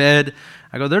under the bed.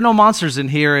 I go, "There are no monsters in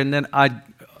here." And then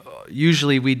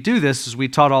usually we do this as we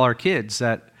taught all our kids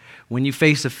that when you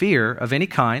face a fear of any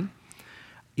kind,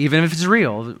 even if it's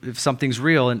real, if something's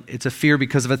real and it's a fear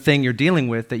because of a thing you're dealing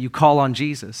with, that you call on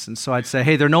Jesus. And so I'd say,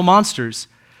 "Hey, there are no monsters,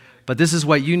 but this is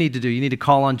what you need to do. You need to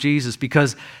call on Jesus,"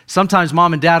 because sometimes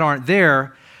mom and dad aren't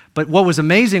there. But what was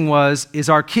amazing is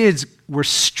our kids were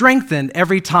strengthened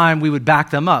every time we would back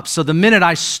them up. So the minute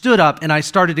I stood up and I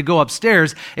started to go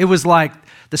upstairs, it was like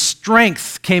the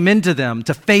strength came into them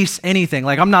to face anything.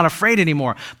 Like, I'm not afraid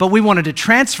anymore. But we wanted to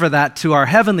transfer that to our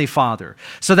Heavenly Father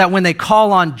so that when they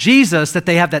call on Jesus, that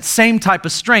they have that same type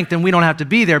of strength and we don't have to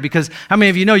be there, because how many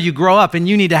of you know you grow up and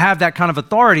you need to have that kind of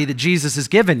authority that Jesus has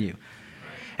given you?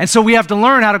 And so we have to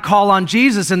learn how to call on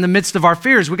Jesus in the midst of our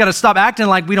fears. We got to stop acting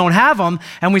like we don't have them,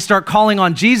 and we start calling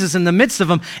on Jesus in the midst of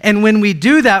them. And when we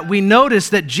do that, we notice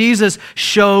that Jesus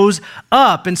shows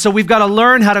up. And so we've got to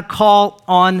learn how to call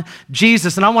on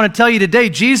Jesus. And I want to tell you today,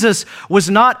 Jesus was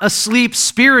not asleep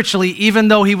spiritually, even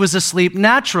though he was asleep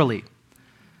naturally.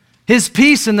 His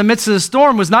peace in the midst of the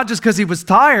storm was not just because he was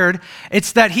tired.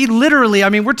 It's that he literally,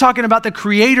 we're talking about the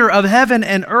creator of heaven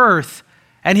and earth,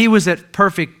 and he was at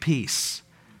perfect peace.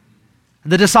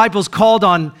 The disciples called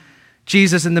on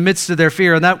Jesus in the midst of their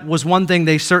fear, and that was one thing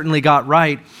they certainly got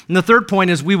right. And the third point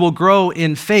is we will grow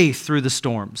in faith through the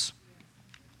storms.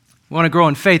 We want to grow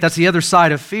in faith. That's the other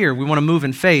side of fear. We want to move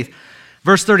in faith.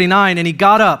 Verse 39, and he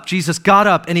got up, Jesus got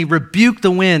up, and he rebuked the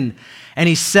wind, and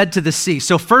he said to the sea.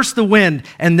 So first the wind,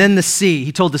 and then the sea.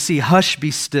 He told the sea, "Hush,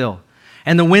 be still."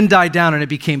 And the wind died down, and it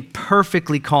became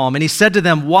perfectly calm. And he said to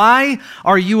them, "Why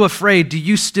are you afraid? Do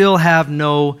you still have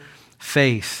no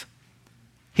faith?"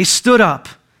 He stood up,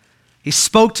 he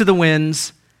spoke to the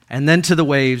winds and then to the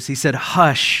waves. He said,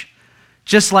 "Hush,"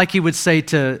 just like he would say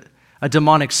to a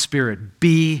demonic spirit,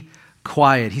 "Be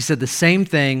quiet." He said the same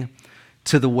thing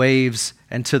to the waves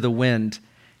and to the wind.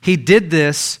 He did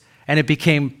this and it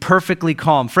became perfectly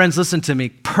calm. Friends, listen to me,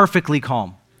 perfectly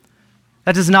calm.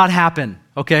 That does not happen,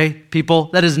 okay, people?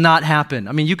 That does not happen.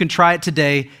 You can try it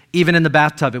today, even in the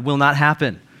bathtub, it will not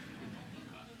happen.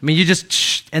 You just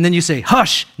shh, and then you say,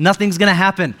 "Hush," nothing's going to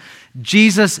happen.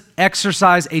 Jesus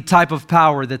exercised a type of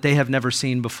power that they have never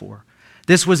seen before.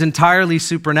 This was entirely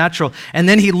supernatural. And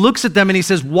then he looks at them and he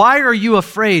says, "Why are you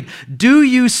afraid? Do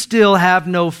you still have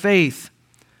no faith?"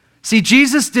 See,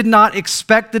 Jesus did not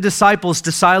expect the disciples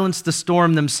to silence the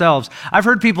storm themselves. I've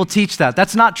heard people teach that.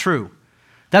 That's not true.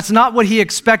 That's not what he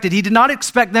expected. He did not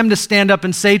expect them to stand up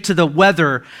and say to the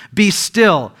weather, "Be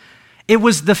still." It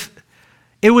was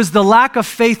It was the lack of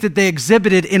faith that they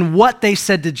exhibited in what they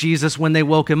said to Jesus when they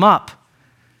woke him up.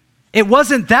 It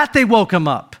wasn't that they woke him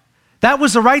up. That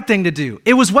was the right thing to do.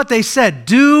 It was what they said.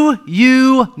 Do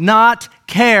you not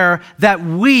care that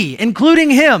we,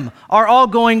 including him, are all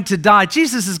going to die?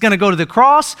 Jesus is going to go to the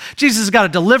cross. Jesus has got to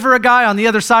deliver a guy on the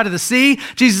other side of the sea.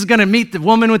 Jesus is going to meet the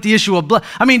woman with the issue of blood.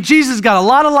 I mean, Jesus has got a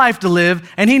lot of life to live,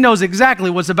 and he knows exactly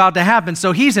what's about to happen.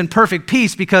 So he's in perfect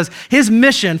peace because his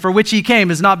mission for which he came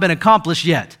has not been accomplished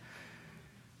yet.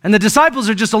 And the disciples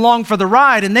are just along for the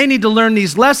ride, and they need to learn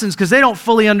these lessons because they don't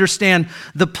fully understand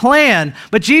the plan.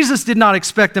 But Jesus did not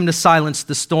expect them to silence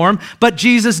the storm, but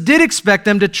Jesus did expect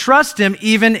them to trust him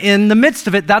even in the midst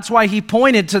of it. That's why he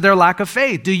pointed to their lack of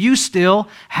faith. Do you still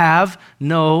have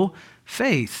no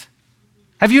faith?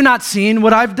 Have you not seen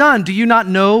what I've done? Do you not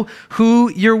know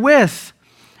who you're with?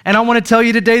 And I want to tell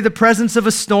you today, the presence of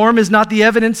a storm is not the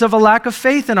evidence of a lack of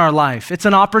faith in our life. It's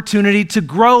an opportunity to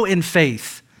grow in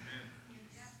faith.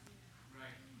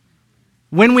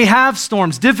 When we have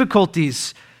storms,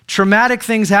 difficulties, traumatic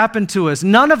things happen to us,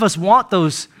 none of us want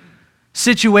those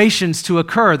situations to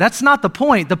occur. That's not the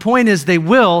point. The point is they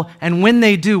will, and when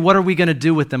they do, what are we going to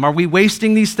do with them? Are we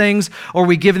wasting these things, or are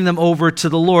we giving them over to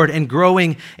the Lord and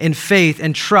growing in faith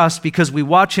and trust because we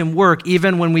watch him work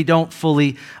even when we don't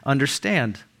fully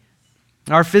understand?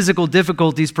 Our physical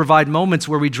difficulties provide moments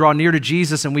where we draw near to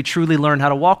Jesus and we truly learn how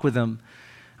to walk with him.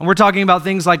 And we're talking about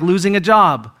things like losing a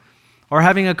job, or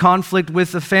having a conflict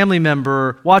with a family member,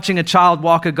 or watching a child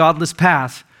walk a godless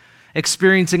path,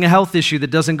 experiencing a health issue that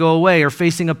doesn't go away, or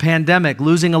facing a pandemic,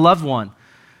 losing a loved one.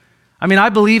 I mean, I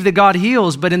believe that God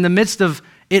heals, but in the midst of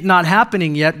it not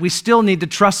happening yet, we still need to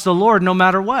trust the Lord no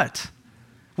matter what.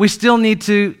 We still need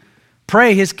to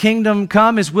pray his kingdom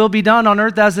come, his will be done on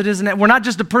earth as it is in heaven. We're not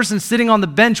just a person sitting on the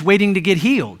bench waiting to get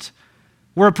healed.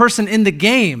 We're a person in the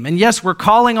game. And yes, we're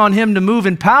calling on him to move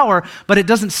in power, but it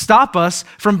doesn't stop us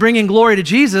from bringing glory to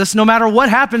Jesus no matter what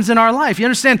happens in our life. You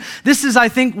understand? This is, I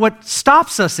think, what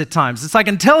stops us at times. It's like,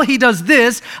 until he does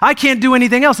this, I can't do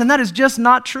anything else. And that is just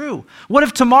not true. What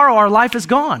if tomorrow our life is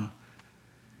gone?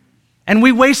 And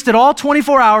we wasted all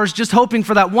 24 hours just hoping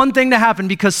for that one thing to happen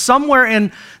because somewhere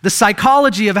in the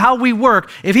psychology of how we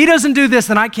work, if he doesn't do this,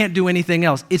 then I can't do anything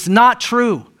else. It's not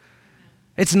true.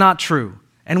 It's not true.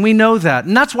 And we know that.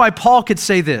 And that's why Paul could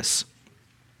say this,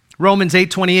 Romans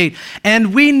 8:28,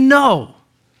 and we know,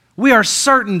 we are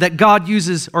certain that God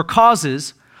uses or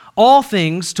causes all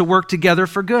things to work together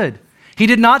for good. He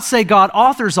did not say God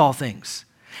authors all things.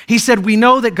 He said we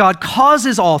know that God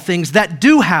causes all things that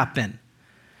do happen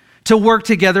to work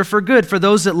together for good, for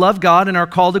those that love God and are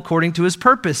called according to his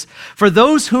purpose. For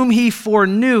those whom he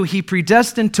foreknew, he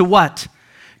predestined to what?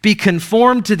 Be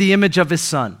conformed to the image of his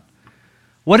Son.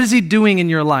 What is he doing in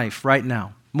your life right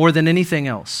now, more than anything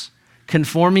else?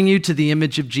 Conforming you to the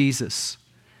image of Jesus.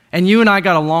 And you and I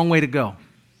got a long way to go.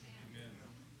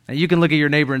 And you can look at your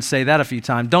neighbor and say that a few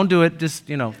times. Don't do it, just,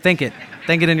 think it.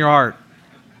 Think it in your heart.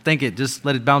 Think it, just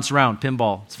let it bounce around,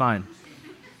 pinball, it's fine.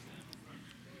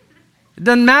 It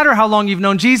doesn't matter how long you've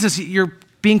known Jesus, you're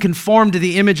being conformed to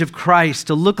the image of Christ,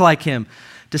 to look like him,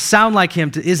 to sound like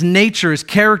him, to his nature, his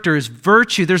character, his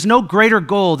virtue. There's no greater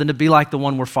goal than to be like the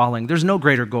one we're following. There's no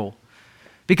greater goal.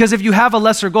 Because if you have a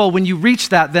lesser goal, when you reach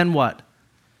that, then what?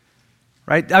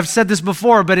 Right? I've said this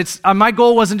before, but it's my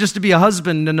goal wasn't just to be a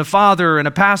husband and a father and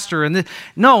a pastor.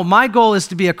 No, my goal is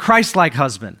to be a Christ-like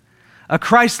husband, a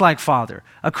Christ-like father,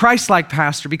 a Christ-like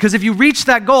pastor. Because if you reach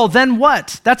that goal, then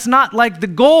what? That's not like the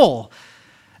goal.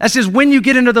 That's just when you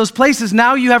get into those places,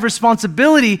 now you have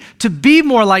responsibility to be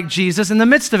more like Jesus in the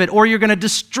midst of it, or you're going to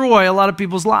destroy a lot of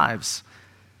people's lives.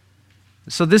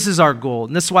 So this is our goal,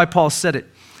 and this is why Paul said it.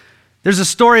 There's a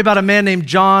story about a man named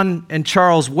John and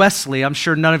Charles Wesley. I'm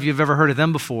sure none of you have ever heard of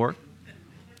them before.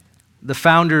 The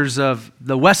founders of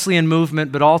the Wesleyan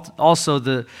movement, but also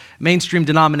the mainstream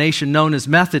denomination known as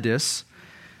Methodists.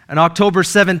 On October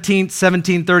 17th,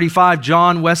 1735,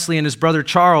 John Wesley and his brother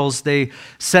Charles, they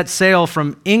set sail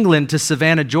from England to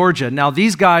Savannah, Georgia. Now,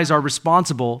 these guys are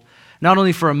responsible not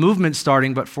only for a movement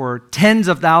starting, but for tens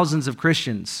of thousands of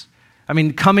Christians,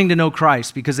 coming to know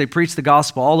Christ because they preach the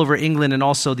gospel all over England and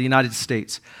also the United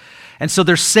States. And so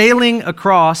they're sailing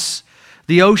across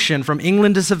the ocean from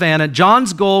England to Savannah.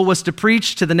 John's goal was to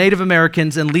preach to the Native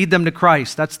Americans and lead them to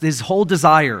Christ. That's his whole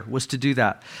desire, was to do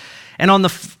that. And on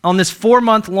this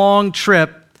 4-month-long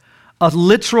trip, a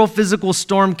literal physical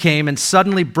storm came and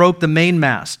suddenly broke the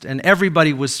mainmast, and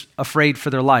everybody was afraid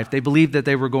for their life. They believed that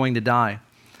they were going to die.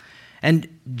 And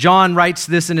John writes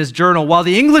this in his journal. While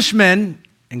the Englishmen,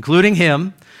 including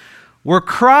him, were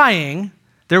crying,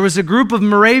 there was a group of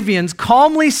Moravians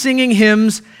calmly singing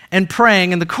hymns and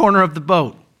praying in the corner of the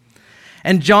boat.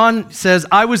 And John says,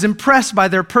 I was impressed by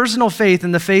their personal faith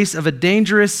in the face of a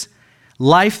dangerous,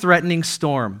 life-threatening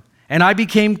storm. And I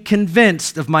became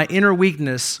convinced of my inner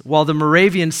weakness, while the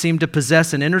Moravians seemed to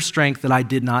possess an inner strength that I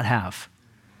did not have.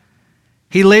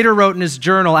 He later wrote in his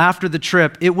journal after the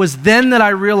trip, it was then that I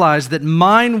realized that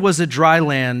mine was a dry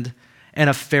land and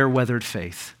a fair-weathered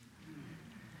faith.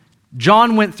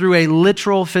 John went through a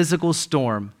literal physical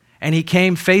storm, and he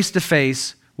came face to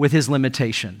face with his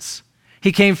limitations.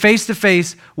 He came face to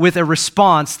face with a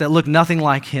response that looked nothing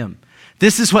like him.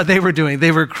 This is what they were doing.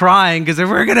 They were crying because they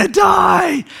were going to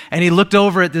die. And he looked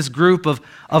over at this group of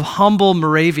humble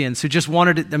Moravians who just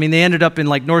wanted it. I mean, they ended up in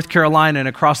like North Carolina and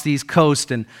across the East Coast,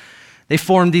 and they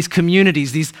formed these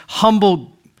communities, this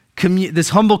humble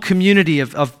community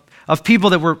of people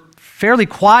that were fairly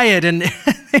quiet, and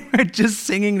they were just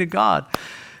singing to God.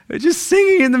 They were just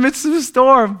singing in the midst of a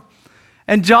storm.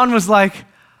 And John was like,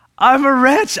 I'm a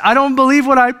wretch. I don't believe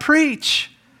what I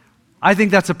preach. I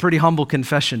think that's a pretty humble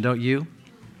confession, don't you?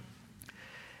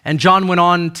 And John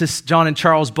and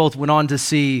Charles both went on to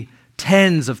see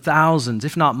tens of thousands,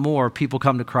 if not more, people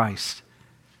come to Christ.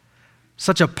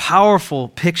 Such a powerful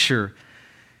picture.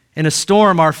 In a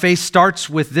storm, our faith starts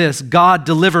with this, God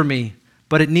deliver me,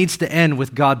 but it needs to end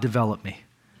with God develop me.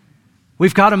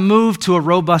 We've got to move to a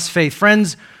robust faith.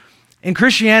 Friends, in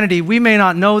Christianity, we may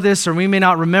not know this or we may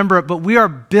not remember it, but we are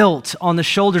built on the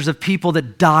shoulders of people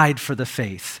that died for the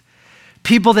faith.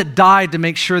 People that died to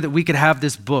make sure that we could have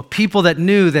this book. People that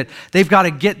knew that they've got to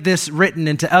get this written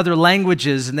into other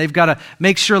languages, and they've got to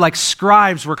make sure, like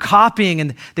scribes were copying,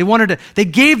 and they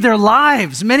gave their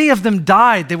lives. Many of them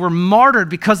died. They were martyred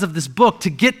because of this book to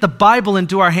get the Bible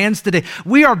into our hands today.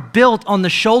 We are built on the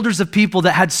shoulders of people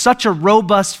that had such a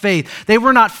robust faith. They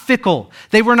were not fickle.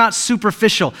 They were not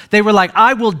superficial. They were like,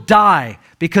 I will die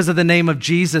because of the name of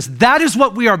Jesus. That is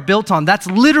what we are built on. That's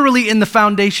literally in the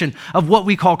foundation of what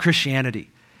we call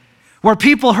Christianity. Where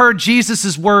people heard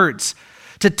Jesus' words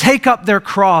to take up their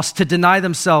cross, to deny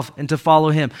themselves, and to follow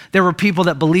him. There were people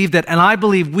that believed it, and I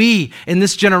believe we in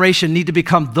this generation need to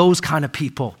become those kind of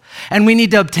people. And we need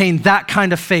to obtain that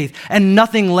kind of faith and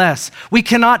nothing less. We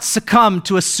cannot succumb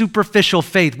to a superficial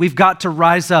faith. We've got to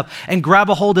rise up and grab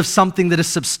a hold of something that is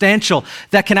substantial,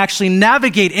 that can actually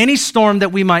navigate any storm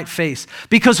that we might face.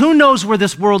 Because who knows where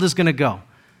this world is going to go?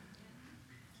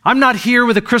 I'm not here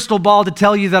with a crystal ball to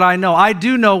tell you that I know. I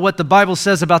do know what the Bible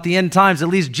says about the end times. At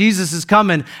least Jesus is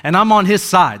coming, and I'm on his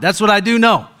side. That's what I do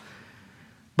know.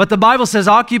 But the Bible says,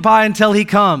 occupy until he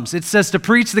comes. It says to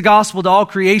preach the gospel to all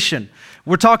creation.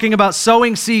 We're talking about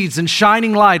sowing seeds and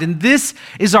shining light, and this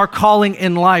is our calling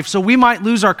in life. So we might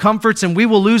lose our comforts, and we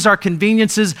will lose our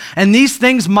conveniences, and these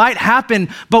things might happen,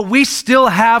 but we still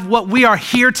have what we are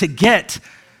here to get.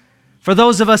 For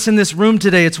those of us in this room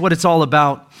today, it's what it's all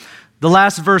about. The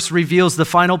last verse reveals the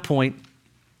final point,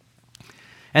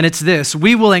 and it's this: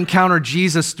 we will encounter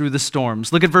Jesus through the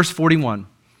storms. Look at verse 41.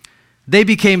 They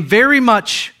became very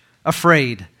much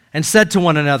afraid and said to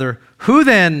one another, who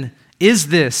then is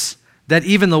this that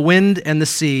even the wind and the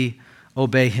sea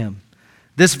obey him?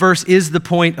 This verse is the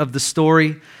point of the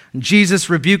story.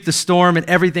 Jesus rebuked the storm and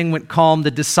everything went calm.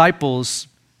 The disciples,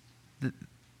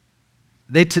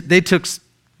 they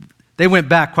went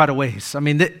back quite a ways. I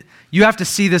mean, you have to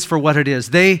see this for what it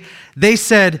is. They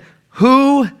said,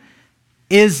 who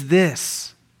is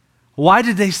this? Why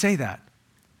did they say that?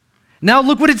 Now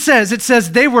look what it says. It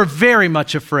says they were very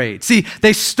much afraid. See,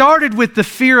 they started with the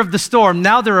fear of the storm.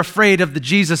 Now they're afraid of the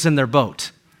Jesus in their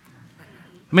boat.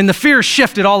 I mean, the fear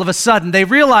shifted all of a sudden. They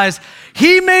realized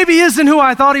he maybe isn't who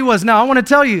I thought he was. Now I want to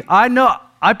tell you,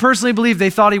 I personally believe they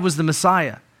thought he was the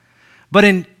Messiah. But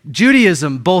in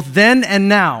Judaism, both then and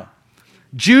now,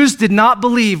 Jews did not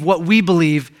believe what we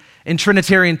believe in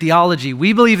Trinitarian theology.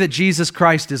 We believe that Jesus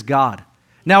Christ is God.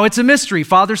 Now, it's a mystery.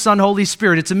 Father, Son, Holy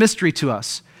Spirit, it's a mystery to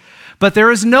us. But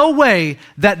there is no way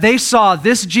that they saw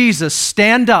this Jesus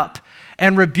stand up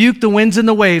and rebuke the winds and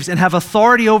the waves and have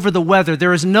authority over the weather.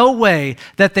 There is no way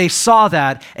that they saw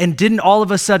that and didn't all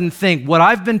of a sudden think, what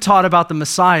I've been taught about the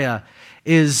Messiah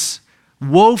is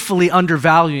woefully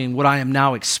undervaluing what I am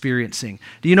now experiencing.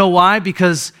 Do you know why?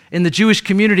 Because in the Jewish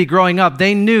community growing up,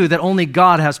 they knew that only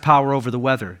God has power over the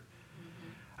weather.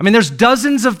 I mean, there's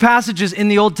dozens of passages in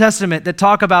the Old Testament that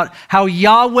talk about how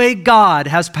Yahweh God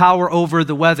has power over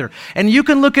the weather. And you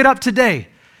can look it up today.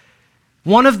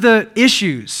 One of the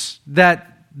issues that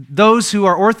those who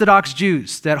are Orthodox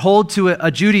Jews that hold to a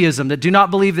Judaism that do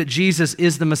not believe that Jesus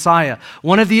is the Messiah,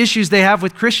 one of the issues they have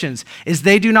with Christians is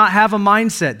they do not have a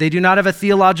mindset, they do not have a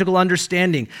theological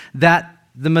understanding that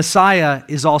the Messiah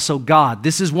is also God.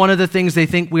 This is one of the things they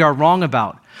think we are wrong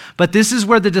about. But this is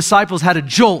where the disciples had a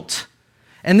jolt,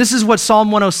 And this is what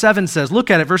Psalm 107 says.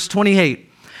 Look at it, verse 28.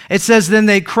 It says, then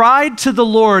they cried to the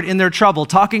Lord in their trouble,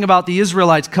 talking about the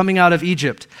Israelites coming out of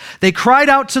Egypt. They cried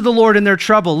out to the Lord in their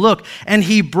trouble. Look, and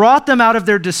he brought them out of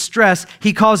their distress.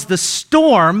 He caused the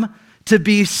storm to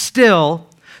be still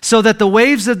so that the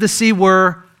waves of the sea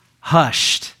were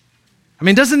hushed. I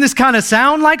mean, doesn't this kind of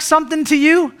sound like something to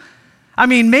you? I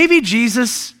mean, maybe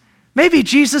Jesus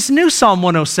knew Psalm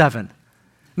 107.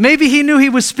 Maybe he knew he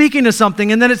was speaking to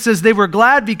something. And then it says they were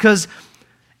glad because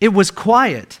it was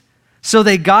quiet. So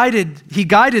he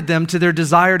guided them to their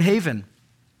desired haven.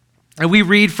 And we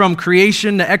read from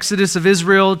creation, the Exodus of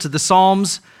Israel, to the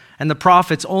Psalms and the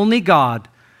prophets, only God,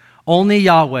 only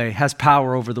Yahweh has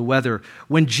power over the weather.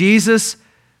 When Jesus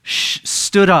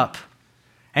stood up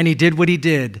and he did what he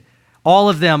did, all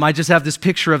of them, I just have this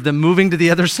picture of them moving to the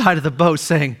other side of the boat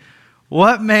saying,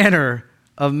 what manner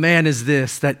of man is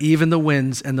this that even the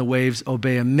winds and the waves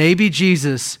obey him? Maybe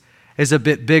Jesus is a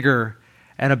bit bigger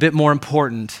and a bit more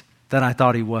important than I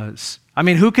thought he was. I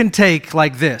mean, who can take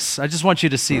like this? I just want you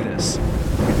to see this.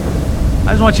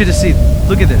 I just want you to see,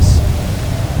 look at this.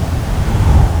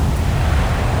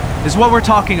 This is what we're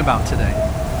talking about today.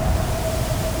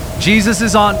 Jesus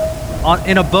is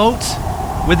in a boat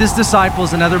with his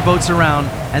disciples and other boats around,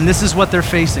 and this is what they're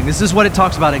facing. This is what it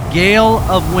talks about, a gale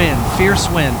of wind, fierce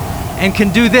wind, and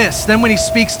can do this. Then when he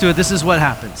speaks to it, this is what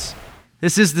happens.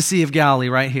 This is the Sea of Galilee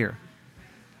right here.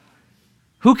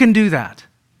 Who can do that?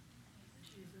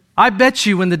 I bet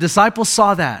you when the disciples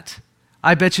saw that,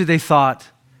 I bet you they thought,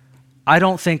 I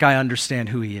don't think I understand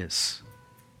who he is.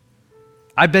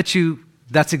 I bet you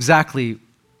that's exactly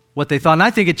what they thought. And I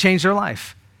think it changed their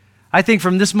life. I think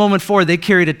from this moment forward, they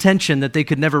carried a tension that they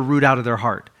could never root out of their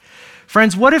heart.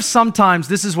 Friends, what if sometimes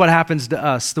this is what happens to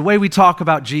us? The way we talk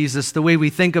about Jesus, the way we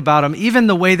think about him, even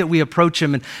the way that we approach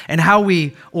him and how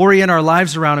we orient our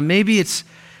lives around him. Maybe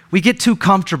we get too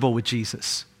comfortable with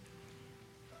Jesus.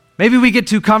 Maybe we get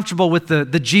too comfortable with the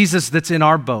Jesus that's in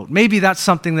our boat. Maybe that's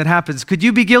something that happens. Could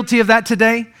you be guilty of that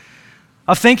today?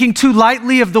 Of thinking too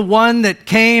lightly of the one that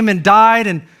came and died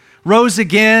and rose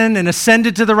again and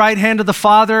ascended to the right hand of the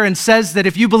Father and says that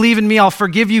if you believe in me, I'll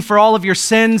forgive you for all of your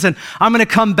sins and I'm going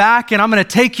to come back and I'm going to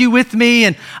take you with me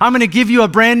and I'm going to give you a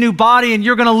brand new body and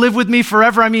you're going to live with me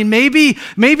forever. I mean, maybe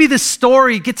this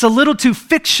story gets a little too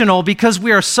fictional because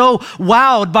we are so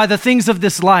wowed by the things of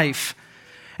this life.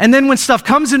 And then when stuff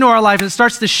comes into our life and it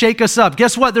starts to shake us up,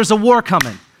 guess what? There's a war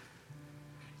coming.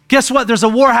 Guess what? There's a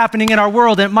war happening in our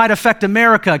world and it might affect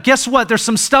America. Guess what? There's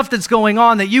some stuff that's going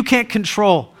on that you can't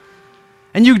control.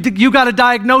 And you got a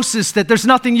diagnosis that there's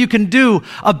nothing you can do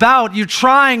about. You're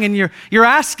trying and you're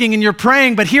asking and you're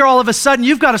praying, but here all of a sudden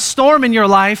you've got a storm in your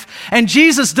life and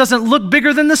Jesus doesn't look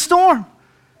bigger than the storm.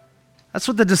 That's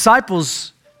what the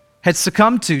disciples had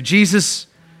succumbed to. Jesus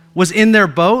was in their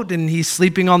boat and he's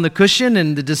sleeping on the cushion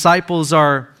and the disciples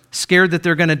are scared that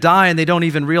they're going to die and they don't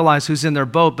even realize who's in their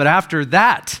boat. But after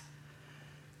that,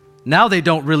 now they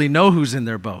don't really know who's in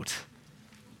their boat.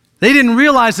 They didn't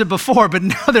realize it before, but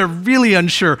now they're really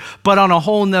unsure, but in a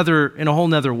whole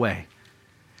nother way.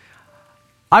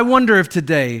 I wonder if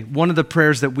today, one of the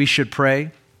prayers that we should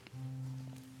pray,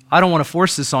 I don't want to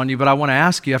force this on you, but I want to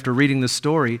ask you after reading this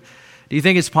story, do you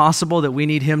think it's possible that we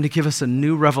need him to give us a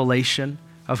new revelation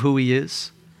of who he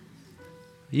is?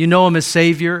 You know him as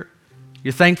Savior.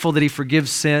 You're thankful that he forgives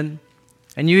sin.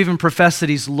 And you even profess that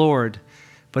he's Lord.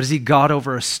 But is he God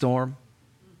over a storm?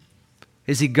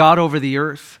 Is he God over the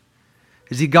earth?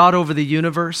 Is he God over the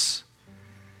universe?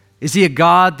 Is he a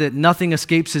God that nothing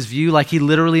escapes his view, like he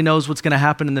literally knows what's going to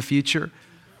happen in the future?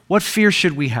 What fear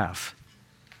should we have?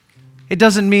 It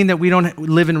doesn't mean that we don't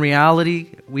live in reality.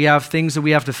 We have things that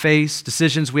we have to face,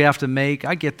 decisions we have to make.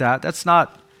 I get that. That's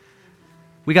not...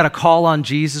 We got to call on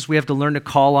Jesus. We have to learn to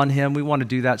call on him. We want to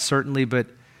do that certainly, but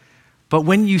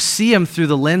when you see him through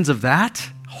the lens of that,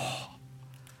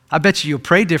 I bet you'll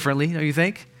pray differently, don't you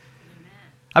think?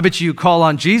 I bet you call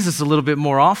on Jesus a little bit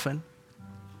more often.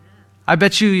 I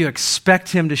bet you expect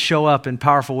him to show up in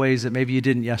powerful ways that maybe you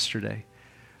didn't yesterday.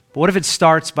 But what if it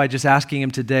starts by just asking him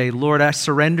today, Lord, I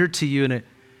surrender to you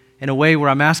in a way where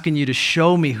I'm asking you to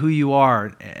show me who you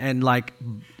are and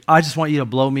I just want you to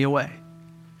blow me away.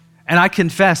 And I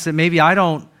confess that maybe I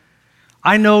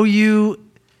know you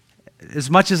as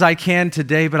much as I can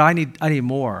today, but I need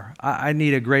more. I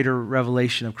need a greater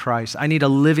revelation of Christ. I need a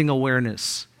living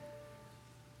awareness.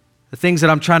 The things that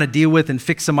I'm trying to deal with and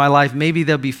fix in my life, maybe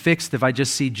they'll be fixed if I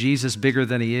just see Jesus bigger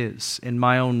than he is in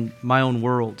my own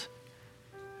world.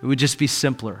 It would just be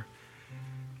simpler.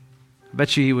 I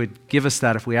bet you he would give us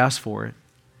that if we ask for it.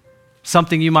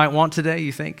 Something you might want today,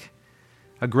 you think?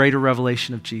 A greater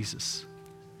revelation of Jesus.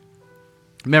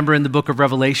 Remember in the book of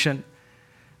Revelation,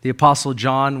 The Apostle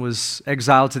John was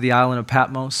exiled to the island of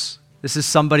Patmos. This is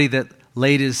somebody that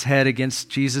laid his head against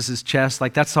Jesus' chest.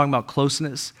 Like, that's talking about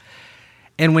closeness.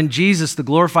 And when Jesus, the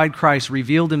glorified Christ,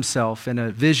 revealed himself in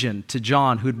a vision to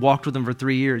John, who'd walked with him for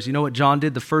 3 years, you know what John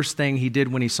did? The first thing he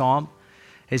did when he saw him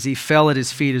is he fell at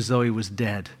his feet as though he was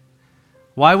dead.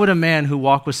 Why would a man who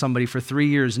walked with somebody for 3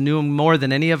 years, knew him more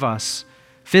than any of us,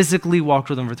 physically walked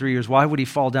with him for 3 years, why would he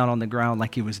fall down on the ground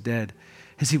like he was dead?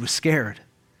 Because he was scared.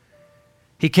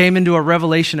 He came into a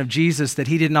revelation of Jesus that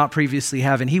he did not previously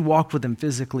have, and he walked with him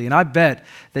physically. And I bet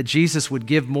that Jesus would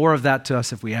give more of that to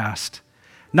us if we asked.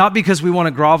 Not because we want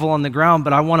to grovel on the ground,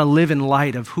 but I want to live in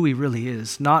light of who he really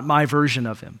is. Not my version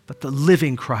of him, but the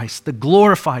living Christ, the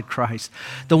glorified Christ,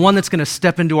 the one that's going to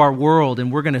step into our world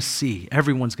and we're going to see.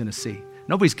 Everyone's going to see.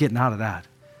 Nobody's getting out of that.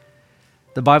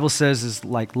 The Bible says is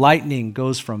like lightning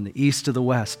goes from the east to the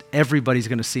west. Everybody's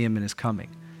going to see him in his coming.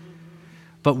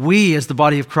 But we, as the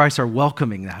body of Christ, are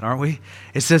welcoming that, aren't we?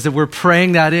 It says that we're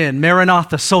praying that in.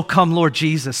 Maranatha, so come, Lord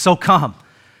Jesus, so come.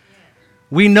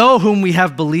 We know whom we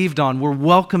have believed on. We're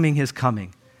welcoming his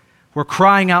coming. We're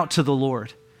crying out to the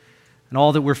Lord and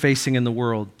all that we're facing in the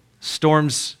world.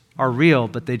 Storms are real,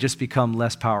 but they just become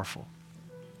less powerful.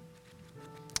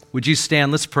 Would you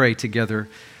stand? Let's pray together.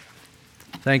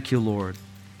 Thank you, Lord.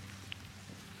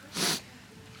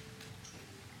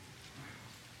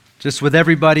 Just with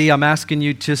everybody, I'm asking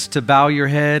you just to bow your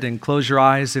head and close your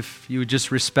eyes if you would just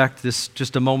respect this,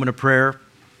 just a moment of prayer.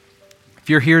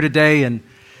 If you're here today and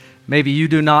maybe you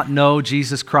do not know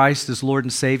Jesus Christ as Lord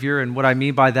and Savior, and what I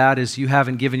mean by that is you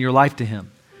haven't given your life to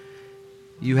him.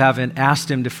 You haven't asked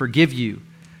him to forgive you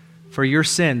for your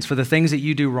sins, for the things that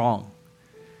you do wrong.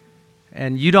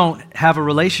 And you don't have a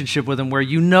relationship with him where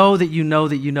you know that you know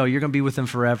that you know you're going to be with him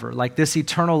forever. Like this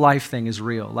eternal life thing is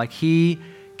real. Like he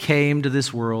came to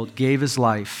this world, gave his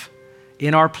life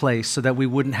in our place so that we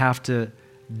wouldn't have to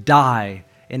die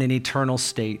in an eternal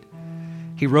state.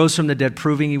 He rose from the dead,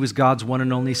 proving he was God's one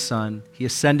and only Son. He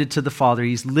ascended to the Father.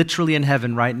 He's literally in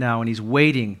heaven right now, and he's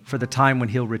waiting for the time when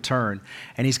he'll return.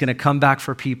 And he's going to come back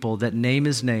for people that name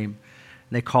his name,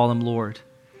 and they call him Lord.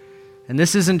 And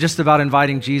this isn't just about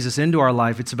inviting Jesus into our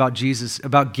life. It's about Jesus,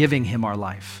 about giving him our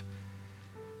life.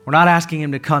 We're not asking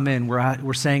him to come in.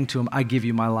 We're saying to him, I give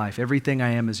you my life. Everything I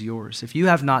am is yours. If you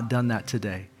have not done that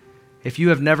today, if you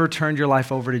have never turned your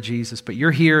life over to Jesus, but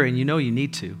you're here and you know you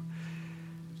need to,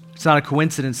 it's not a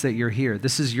coincidence that you're here.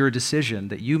 This is your decision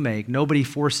that you make. Nobody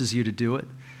forces you to do it,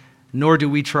 nor do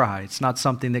we try. It's not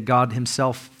something that God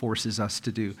himself forces us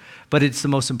to do, but it's the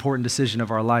most important decision of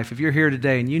our life. If you're here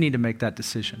today and you need to make that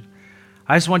decision,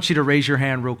 I just want you to raise your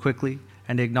hand real quickly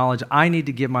and acknowledge, I need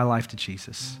to give my life to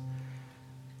Jesus.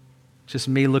 Just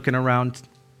me looking around.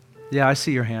 Yeah, I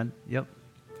see your hand. Yep.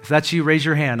 If that's you, raise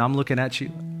your hand. I'm looking at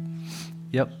you.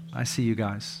 Yep, I see you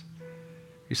guys.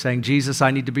 You're saying, Jesus,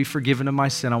 I need to be forgiven of my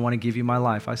sin. I want to give you my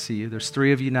life. I see you. There's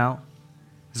 3 of you now.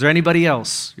 Is there anybody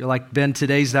else? You're like, Ben,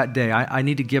 today's that day. I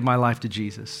need to give my life to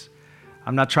Jesus.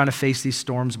 I'm not trying to face these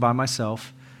storms by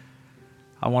myself.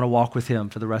 I want to walk with him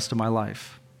for the rest of my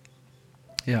life.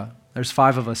 Yeah, there's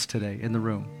 5 of us today in the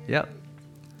room. Yep.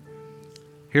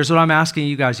 Here's what I'm asking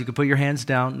you guys. You can put your hands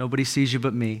down. Nobody sees you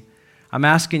but me. I'm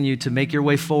asking you to make your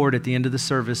way forward at the end of the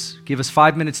service. Give us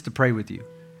 5 minutes to pray with you.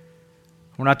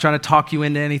 We're not trying to talk you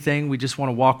into anything. We just want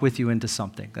to walk with you into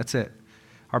something. That's it.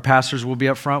 Our pastors will be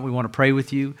up front. We want to pray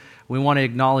with you. We want to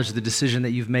acknowledge the decision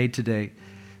that you've made today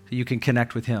so you can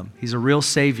connect with him. He's a real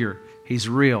Savior. He's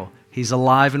real. He's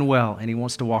alive and well, and he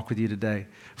wants to walk with you today.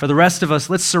 For the rest of us,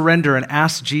 let's surrender and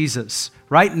ask Jesus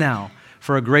right now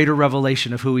for a greater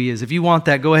revelation of who he is. If you want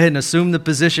that, go ahead and assume the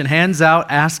position, hands out,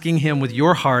 asking him with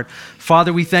your heart.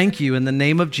 Father, we thank you in the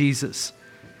name of Jesus.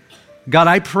 God,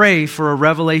 I pray for a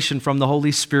revelation from the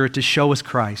Holy Spirit to show us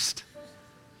Christ.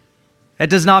 It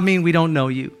does not mean we don't know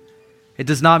you. It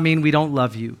does not mean we don't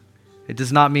love you. It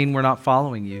does not mean we're not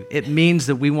following you. It means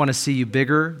that we want to see you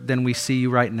bigger than we see you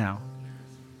right now.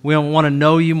 We want to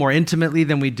know you more intimately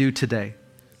than we do today.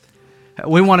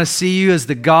 We want to see you as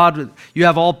the God. You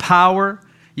have all power.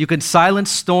 You can silence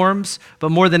storms, but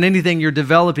more than anything, you're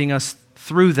developing us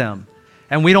through them.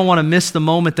 And we don't want to miss the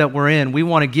moment that we're in. We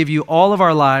want to give you all of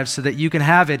our lives so that you can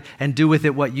have it and do with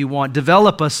it what you want.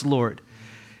 Develop us, Lord.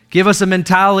 Give us a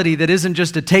mentality that isn't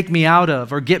just to take me out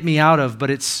of or get me out of,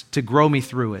 but it's to grow me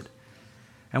through it.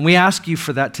 And we ask you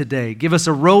for that today. Give us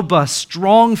a robust,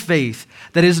 strong faith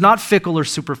that is not fickle or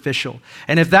superficial.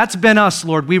 And if that's been us,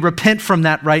 Lord, we repent from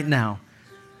that right now.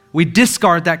 We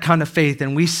discard that kind of faith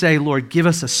and we say, Lord, give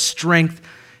us a strength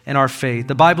in our faith.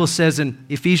 The Bible says in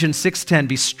Ephesians 6:10,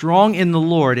 be strong in the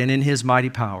Lord and in his mighty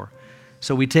power.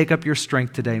 So we take up your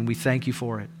strength today and we thank you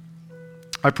for it.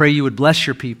 I pray you would bless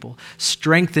your people,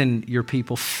 strengthen your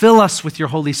people, fill us with your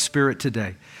Holy Spirit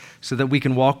today so that we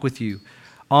can walk with you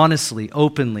honestly,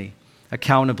 openly,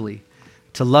 accountably,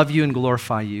 to love you and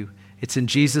glorify you. It's in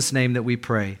Jesus' name that we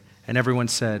pray. And everyone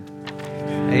said,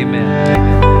 Amen.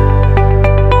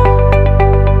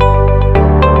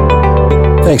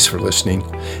 Thanks for listening.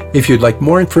 If you'd like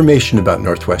more information about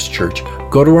Northwest Church,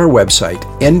 go to our website,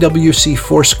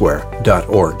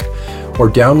 nwcfoursquare.org, or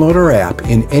download our app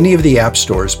in any of the app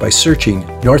stores by searching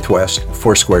Northwest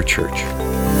Foursquare Church.